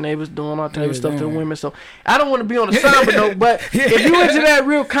spikes, and they was doing all type of stuff to the women. So I don't want to be on the somber note, but if you into that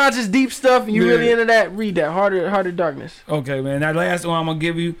real conscious, deep stuff, and you really into that, read that Heart of Darkness. Okay, man. That last one, I'm gonna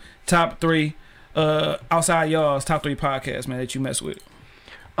give you top 3 outside y'all's top 3 podcasts, man, that you mess with.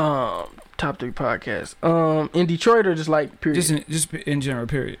 Top 3 podcasts. In Detroit or just like period? Just in general,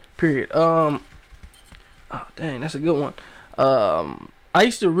 period. Period. Oh dang, that's a good one. I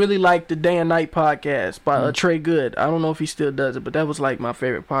used to really like the Day and Night podcast by Trey Good. I don't know if he still does it, but that was like my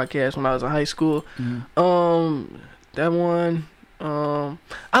favorite podcast when I was in high school. That one.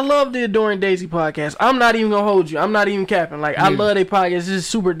 I love the Adoring Daisy podcast. I'm not even gonna hold you. I'm not even capping. Like I love their podcast. It's just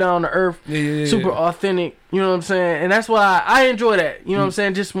super down to earth, super authentic. You know what I'm saying? And that's why I enjoy that. You know what I'm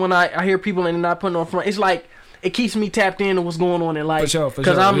saying? Just when I hear people and not putting on front, it's like it keeps me tapped in to what's going on in life.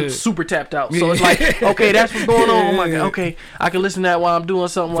 Because I'm super tapped out. So it's like, okay, that's what's going on. Oh my God. Okay, I can listen to that while I'm doing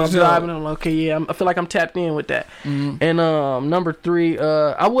something while I'm driving. I'm like, okay, yeah, I feel like I'm tapped in with that. And number 3,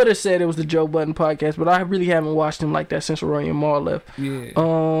 I would have said it was the Joe Budden podcast, but I really haven't watched him like that since Roy and Maul left.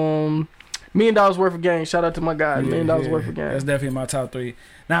 $1 million worth of game. Shout out to my guy. $1 million worth of game. That's definitely my top 3.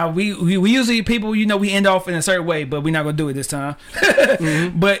 Now we usually people, you know, we end off in a certain way, but we're not gonna do it this time.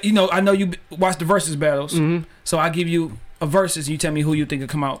 But you know, I know you watch the versus battles, so I give you a versus. You tell me who you think will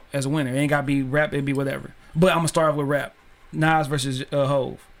come out as a winner. It ain't gotta be rap. It be whatever. But I'm gonna start off with rap. Nas versus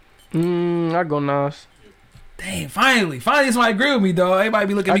Hove. I go Nas. Damn, finally somebody agree with me, dog. Everybody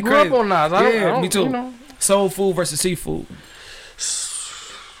be looking at me crazy. I grew up on Nas. I don't, me too. You know. Soul Food versus Seafood.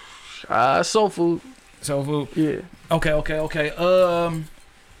 Soul Food. Soul Food. Yeah. Okay.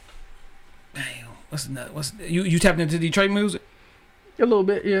 Damn, what's you tapping into Detroit music? A little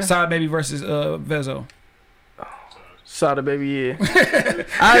bit, yeah. Sada Baby versus Vezo. Sada Baby, yeah.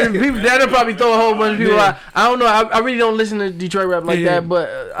 That'll probably throw a whole bunch of people out. I don't know. I really don't listen to Detroit rap like that,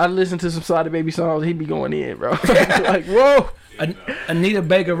 but I listen to some Sada Baby songs. He be going in, bro. Like, whoa. Anita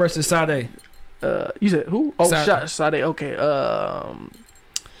Baker versus Sade. You said who? Oh, Sade. Okay.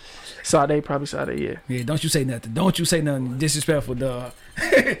 Sade, probably Sade, yeah. Yeah, don't you say nothing disrespectful, dog.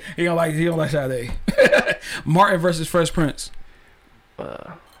 he don't like Sade. Martin versus Fresh Prince.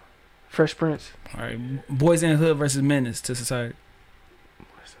 Fresh Prince. All right. Boys in the Hood versus Menace to Society.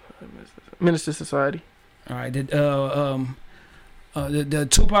 Menace to Society. All right. The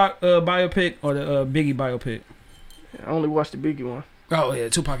Tupac biopic or the Biggie biopic? I only watched the Biggie one. Oh yeah,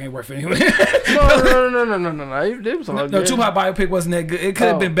 Tupac ain't worth it anyway. No. It was all good. No, Tupac biopic wasn't that good. It could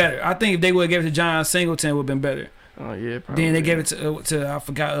have been better. I think if they would have gave it to John Singleton, it would have been better. Oh yeah, probably. Then they gave it to I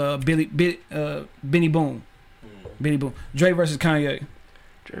forgot Benny Boone. Benny Boone. Dre versus Kanye.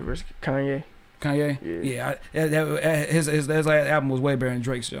 Dre versus Kanye. Yeah. His last album was way better than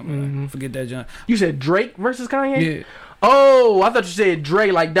Drake's. So forget that, John. You said Drake versus Kanye? Yeah. Oh, I thought you said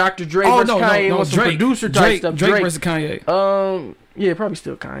Dre, like Dr. Dre versus Kanye. No, Drake. Producer type stuff. Drake versus Kanye. Yeah, probably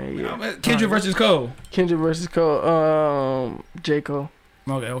still Kanye. Yeah. Kendrick versus Cole. Kendrick versus Cole. J. Cole.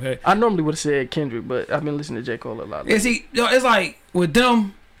 Okay. I normally would have said Kendrick, but I've been listening to J. Cole a lot. Yeah, see, it's like with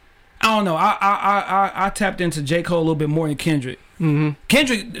them, I don't know. I tapped into J. Cole a little bit more than Kendrick.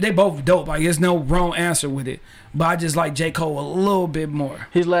 Kendrick, they both dope. Like, there's no wrong answer with it. But I just like J. Cole a little bit more.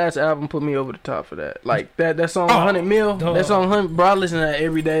 His last album put me over the top for that. Like that song 100 Mil. That song 100, bro, I listen to that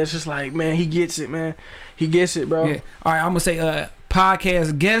every day. It's just like, man, he gets it, man. He gets it, bro. Yeah. All right, I'm gonna say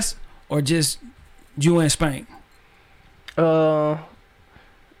podcast guest or just you and Spank. That's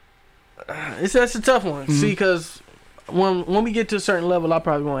a tough one. See, because when we get to a certain level, I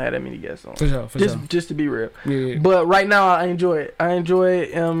probably won't have that many guests on. For sure. Just to be real. Yeah. But right now, I enjoy it.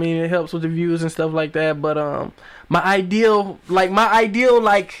 I mean, it helps with the views and stuff like that. But my ideal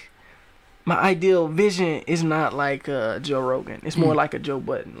vision is not like Joe Rogan. It's more like a Joe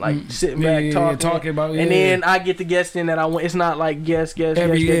Budden, like sitting back talking about, and then I get the guest in that I want. It's not like guest. No.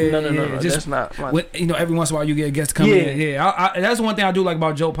 Just, that's not. Every once in a while you get a guest to come in. Yeah, that's one thing I do like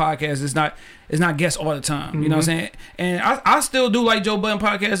about Joe podcast. It's not guests all the time. You know what I'm saying? And I still do like Joe Budden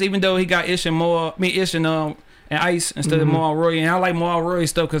podcast, even though he got Ish and Ice instead of Maul Roy, and I like Maul Roy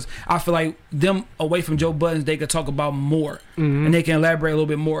stuff because I feel like them away from Joe Budden, they could talk about more and they can elaborate a little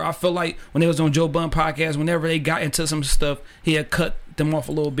bit more. I feel like when they was on Joe Budden podcast, whenever they got into some stuff, he had cut them off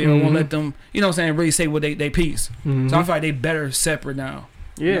a little bit or won't let them, you know what I'm saying, really say what they piece. So I feel like they better separate now.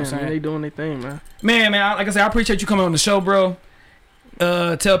 Yeah, you know what I'm saying? They doing their thing, man. Man, like I said, I appreciate you coming on the show, bro.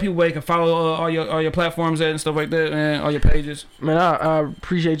 Tell people where they can follow all your platforms and stuff like that, and all your pages. Man, I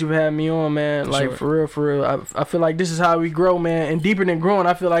appreciate you having me on, man. Like, for real. I feel like this is how we grow, man. And deeper than growing,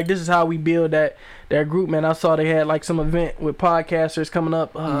 I feel like this is how we build that group, man. I saw they had like some event with podcasters coming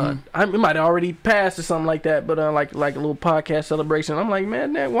up. It might have already passed or something like that, but like a little podcast celebration. I'm like,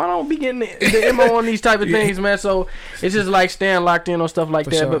 man, why don't we get the MO on these type of things, man? So it's just like staying locked in on stuff like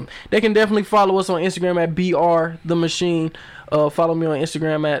that. But they can definitely follow us on Instagram at BR the Machine. Follow me on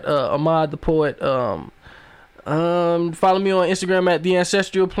Instagram at Ahmad the Poet. Follow me on Instagram at The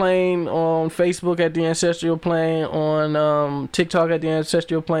Ancestral Plane, on Facebook at The Ancestral Plane, on TikTok at The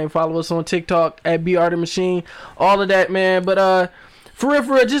Ancestral Plane. Follow us on TikTok at BR the Machine. All of that, man. But For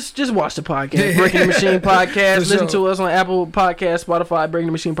real, just watch the podcast. Breaking the Machine podcast. Listen to us on Apple Podcasts, Spotify, Breaking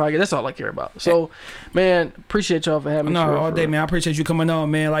the Machine podcast. That's all I care about. So, man, appreciate y'all for having me. No, all day, man. I appreciate you coming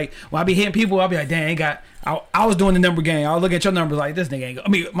on, man. Like, when I be hitting people, I'll be like, dang, I ain't got... I was doing the number game. I was looking at your numbers like, this nigga ain't... I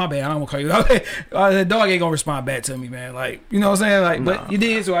mean, my bad. I don't want to call you. The dog ain't gonna respond back to me, man. Like, you know what I'm saying? Like, Nah. but you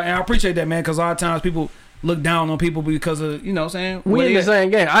did, so I appreciate that, man, because a lot of times people look down on people because of, you know what I'm saying? We in the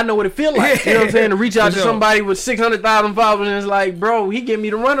same game. I know what it feel like. You know what I'm saying? To reach out to somebody with 600,000 followers and it's like, bro, he give me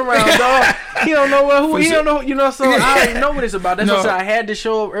the runaround, dog. He don't know who. He don't know. You know, so I already know what it's about. That's what I had to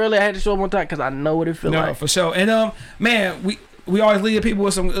show up early. I had to show up on time because I know what it feel like. No, for sure. And man, we always lead the people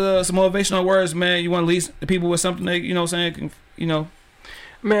with some motivational words, man. You want to lead the people with something they, you know what I'm saying, you know.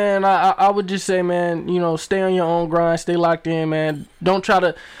 Man, I would just say, man, you know, stay on your own grind, stay locked in, man. Don't try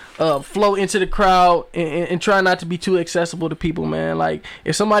to flow into the crowd and try not to be too accessible to people, man. Like,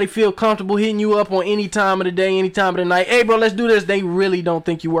 if somebody feel comfortable hitting you up on any time of the day, any time of the night, hey, bro, let's do this, they really don't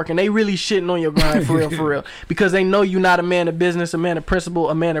think you working. They really shitting on your grind for real, because they know you're not a man of business, a man of principle,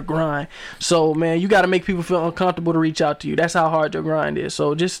 a man of grind. So, man, you got to make people feel uncomfortable to reach out to you. That's how hard your grind is.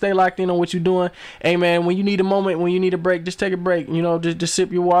 So just stay locked in on what you're doing. Hey, man, when you need a moment, when you need a break, just take a break. You know, just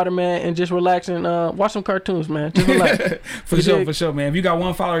sip your water, man, and just relax and watch some cartoons, man. Just relax. For sure, man. If you got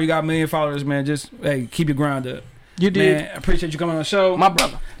one follower, you got a million followers, man. Just, hey, keep your grind up. You did. Man, I appreciate you coming on the show. My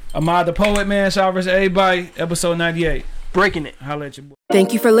brother. Ahmad the Poet, man. Shout out to everybody. Episode 98. Breaking it. Holla at your boy.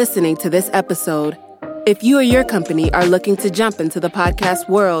 Thank you for listening to this episode. If you or your company are looking to jump into the podcast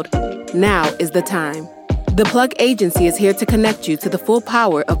world, now is the time. The Plug Agency is here to connect you to the full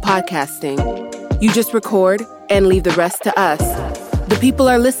power of podcasting. You just record and leave the rest to us. The people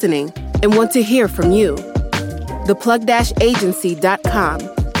are listening and want to hear from you. theplug-agency.com.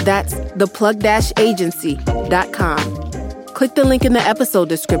 That's theplug-agency.com. Click the link in the episode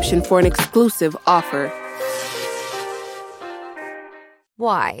description for an exclusive offer.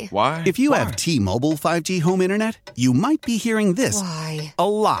 Why? Why? If you have T-Mobile 5G home internet, you might be hearing this Why? a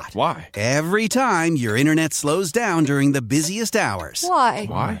lot. Why? Every time your internet slows down during the busiest hours. Why?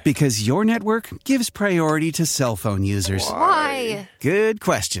 Why? Because your network gives priority to cell phone users. Why? Good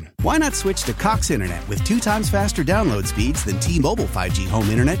question. Why not switch to Cox Internet with 2 times faster download speeds than T-Mobile 5G home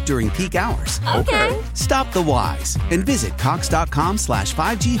internet during peak hours? Okay. Stop the whys and visit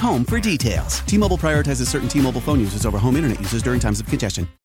cox.com/5G home for details. T-Mobile prioritizes certain T-Mobile phone users over home internet users during times of congestion.